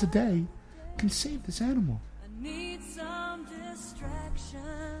 99 cents a day, can save this animal.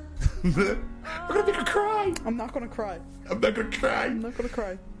 I'm gonna make her cry. I'm not gonna cry. I'm not gonna cry. I'm not gonna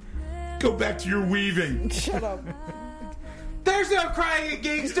cry. Go back to your weaving. Shut up. There's no crying at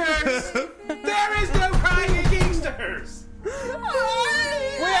Geeksters! There is no crying at Geeksters! We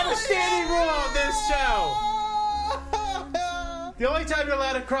have a standing rule on this show! The only time you're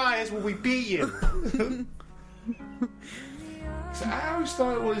allowed to cry is when we beat you. So I always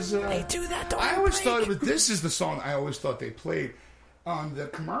thought it was. They do that. Don't I always break. thought it was. This is the song I always thought they played on the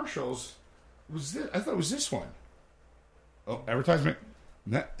commercials. Was this? I thought it was this one. Oh, advertisement.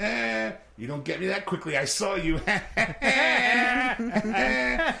 You don't get me that quickly. I saw you. Na,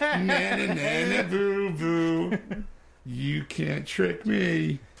 na, na, na, boo, boo. You can't trick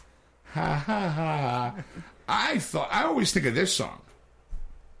me. Ha ha ha. I always think of this song.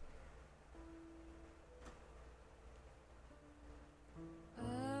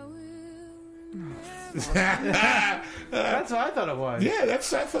 That's what I thought it was. Yeah, I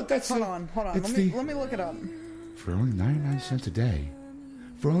thought that's Hold on. Let me look it up. For only 99 cents a day,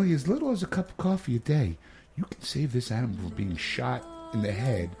 for only as little as a cup of coffee a day, you can save this animal from being shot in the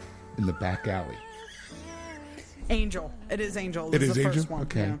head in the back alley. Angel. It is Angel. It This is the Angel? first one.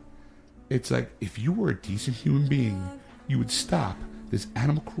 Okay. Yeah. It's like, if you were a decent human being, you would stop this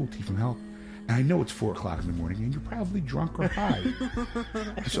animal cruelty from help. And I know it's 4 o'clock in the morning and you're probably drunk or high.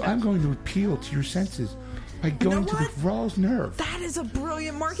 So I'm going to appeal to your senses by going to the Raw's nerve. That is a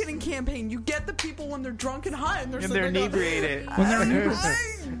brilliant marketing campaign. You get the people when they're drunk and high and they're And they're inebriated. When they're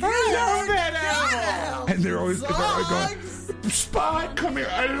inebriated. I love that animal. And they're always going, Spot, come here,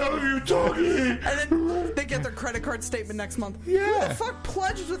 I love you, doggy. And then they get their credit card statement next month. Yeah. Who the fuck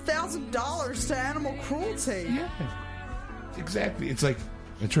pledged $1,000 to animal cruelty? Yeah. Exactly. It's like,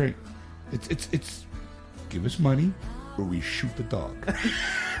 that's right. It's give us money or we shoot the dog.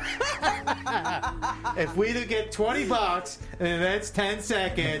 If we do get $20 and that's 10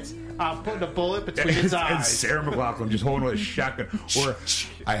 seconds, I'm putting a bullet between his And eyes. Sarah McLachlan just holding a shotgun. Or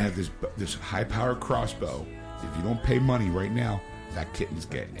I have this high-powered crossbow. If you don't pay money right now, that kitten's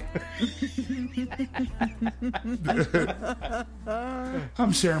getting it.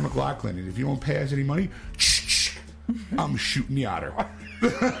 I'm Sarah McLachlan, and if you don't pay us any money, I'm shooting the otter.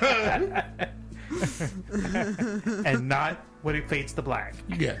 And not when it fades to black.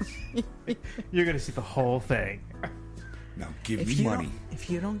 Yes. You're going to see the whole thing. Now give me money. If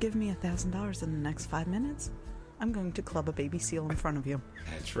you don't give me $1,000 in the next 5 minutes, I'm going to club a baby seal in front of you.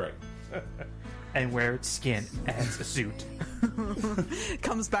 That's right. And wear its skin as a suit.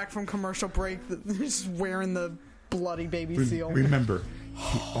 Comes back from commercial break, just wearing the bloody baby seal. Remember,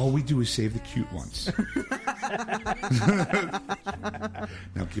 all we do is save the cute ones.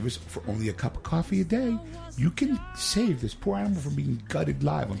 Now give us, for only a cup of coffee a day, you can save this poor animal from being gutted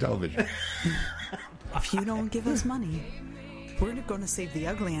live on television. If you don't give us money, we're going to save the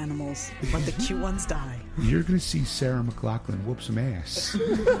ugly animals, let the cute ones die. You're going to see Sarah McLachlan whoop some ass.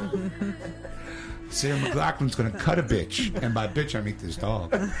 Sarah McLachlan's going to cut a bitch. And by bitch, I mean this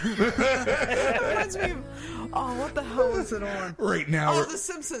dog. That reminds me of, what the hell is it on? Right now. Oh, The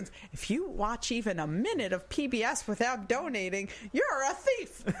Simpsons. If you watch even a minute of PBS without donating, you're a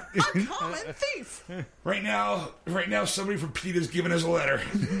thief. A common thief. Right now, somebody from PETA's giving us a letter.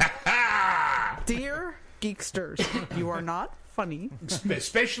 Dear Geeksters, you are not funny.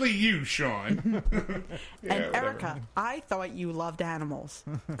 Especially you, Sean. And Erica, I thought you loved animals.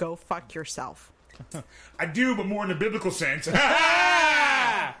 Go fuck yourself. I do, but more in the biblical sense.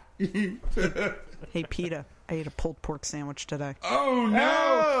 Hey, PETA, I ate a pulled pork sandwich today. Oh no!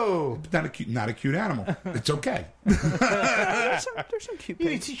 Oh! Not a cute animal. It's okay. There's some cute You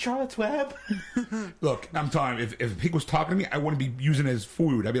didn't pigs. see Charlotte's Web? Look, I'm telling you, if a pig was talking to me, I wouldn't be using it as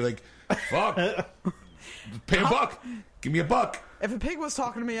food. I'd be like, fuck. Pay a buck. Give me a buck. If a pig was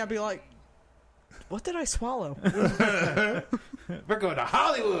talking to me, I'd be like, what did I swallow? We're going to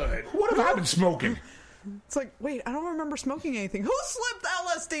Hollywood. What have I been smoking? It's like, wait, I don't remember smoking anything. Who slipped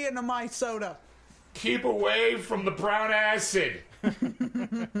LSD into my soda? Keep away from the brown acid.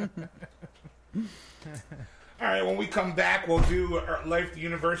 All right, when we come back, we'll do our Life, the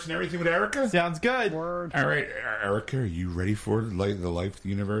Universe, and everything with Erica. Sounds good. Word. All right, Erica, are you ready for the Life, the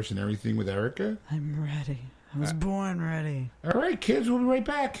Universe, and everything with Erica? I'm ready. I was born ready. All right, kids, we'll be right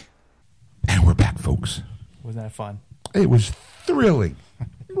back. And we're back, folks. Wasn't that fun? It was thrilling.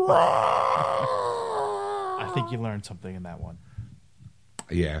 I think you learned something in that one.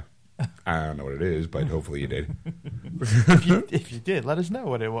 Yeah. I don't know what it is, but hopefully you did. If you did, let us know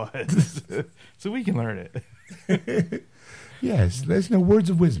what it was so we can learn it. Yes, there's no words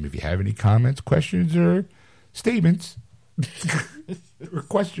of wisdom. If you have any comments, questions, or statements, or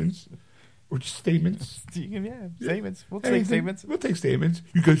questions, or just statements. Statements. We'll take Anything. statements. We'll take statements.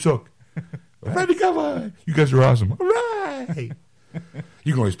 You guys suck. Ready, come on. You guys are awesome. All right.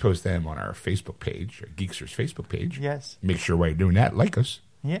 You can always post them on our Facebook page, our Geeksters Facebook page. Yes. Make sure while you're doing that, like us.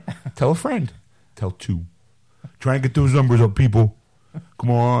 Yeah. Tell a friend. Tell two. Try and get those numbers up, people. Come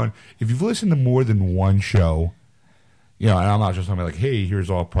on. If you've listened to more than one show, and I'm not just talking about like, hey,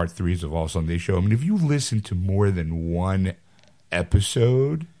 here's all part 3s of All Sunday Show. I mean, if you listen to more than one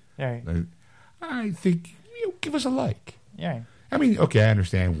episode, Yeah. I think, give us a like. Yeah. I mean, okay, I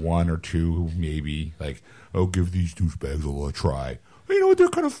understand 1 or 2, maybe, like, give these douchebags a try. You know what, they're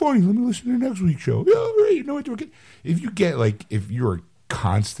kind of funny. Let me listen to next week's show. Yeah, all right, you know what, if you get, like, if you're a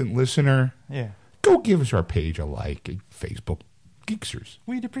constant listener, Yeah. go go give us our page a like at Facebook, Geeksters.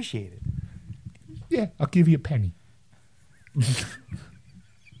 We'd appreciate it. Yeah, I'll give you a penny.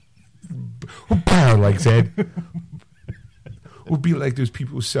 Like said, we'll be like those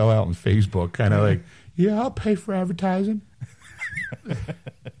people who sell out on Facebook, kind of like, yeah, I'll pay for advertising.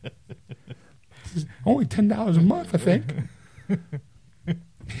 Only $10 a month, I think. Give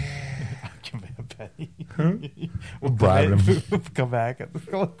me a penny. Huh? We'll bribe them. We'll come back.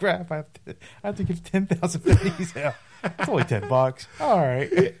 Oh crap! I have to give 10,000 pennies out. It's only $10. All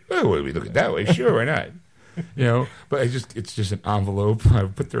right. Well, we look at it that way. Sure, why not? You know, but it's just an envelope. I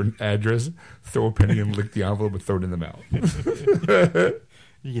put their address, throw a penny, and lick the envelope, and throw it in the mouth.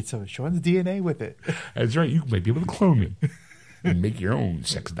 You get some Sean's DNA with it. That's right. You might be able to clone me and make your own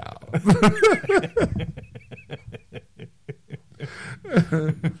sex doll.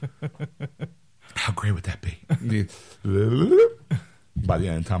 How great would that be? By the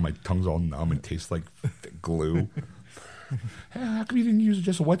end of the time, my tongue's all numb and tastes like thick glue. Hey, how come you didn't use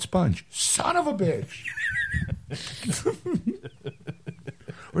just a wet sponge? Son of a bitch!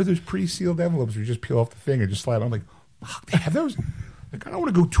 Or those pre-sealed envelopes where you just peel off the thing and just slide on. Like, fuck, they have those? Like, I don't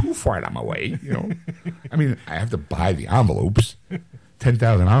want to go too far out of my way, you know? I mean, I have to buy the envelopes.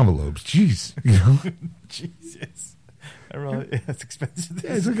 10,000 envelopes. Jeez. You know? Jesus. That's expensive.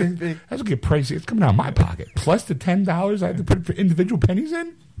 Yeah, that's okay pricey. It's coming out of my pocket. Plus the $10 I have to put for individual pennies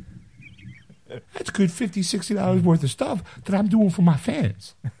in. That's good $50, $60 worth of stuff that I'm doing for my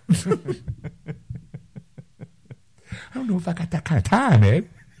fans. I don't know if I got that kind of time, Ed.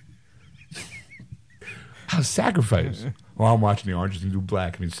 I'll sacrifice. Well, I'm watching the Orange is the New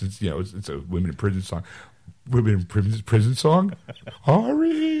Black. I mean, since, you know, it's a women in prison song. Women in prison song?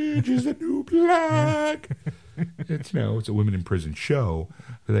 Orange is the New Black. It's, you know, it's a women in prison show.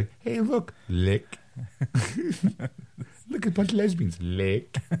 They're like, hey, look, lick. Look at a bunch of lesbians.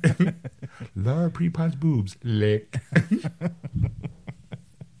 Lick. Laura Prepon's boobs. Lick.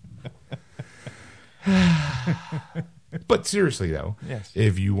 But seriously, though, yes.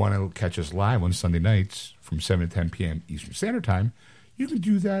 If you want to catch us live on Sunday nights from 7 to 10 p.m. Eastern Standard Time, you can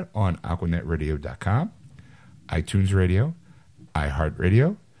do that on AquanetRadio.com, iTunes Radio,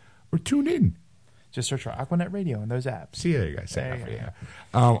 iHeartRadio, or TuneIn. Just search for Aquanet Radio in those apps. See, there you go. There you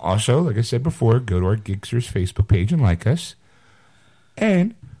go. Also, like I said before, go to our Geeksters Facebook page and like us.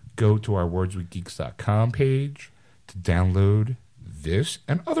 And go to our wordswithgeeks.com page to download this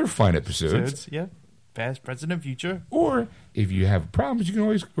and other fine episodes. Yeah. Past, present, and future. Or if you have problems, you can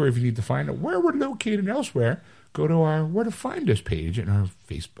always, or if you need to find out where we're located elsewhere, go to our Where to Find Us page in our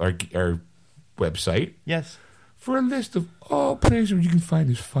our website. Yes. For a list of all places where you can find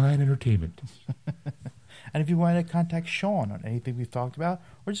this fine entertainment. And if you want to contact Sean on anything we've talked about,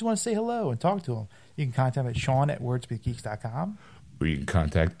 or just want to say hello and talk to him, you can contact him at Sean@wordswithgeeks.com. Or you can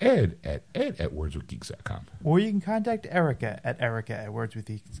contact Ed at wordswithgeeks.com. Or you can contact Erica at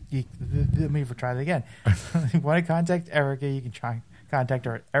wordswithgeeks. Let me try that again. If you want to contact Erica, you can try contact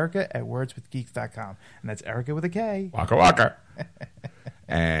her at Erica@wordswithgeeks.com. And that's Erica with a K. Waka waka.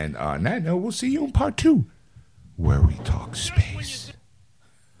 And on that note, we'll see you in part 2, where we talk space.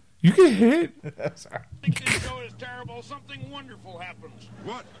 You get hit. Sorry. Think this show is terrible. Something wonderful happens.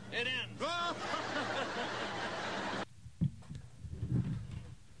 What? It ends.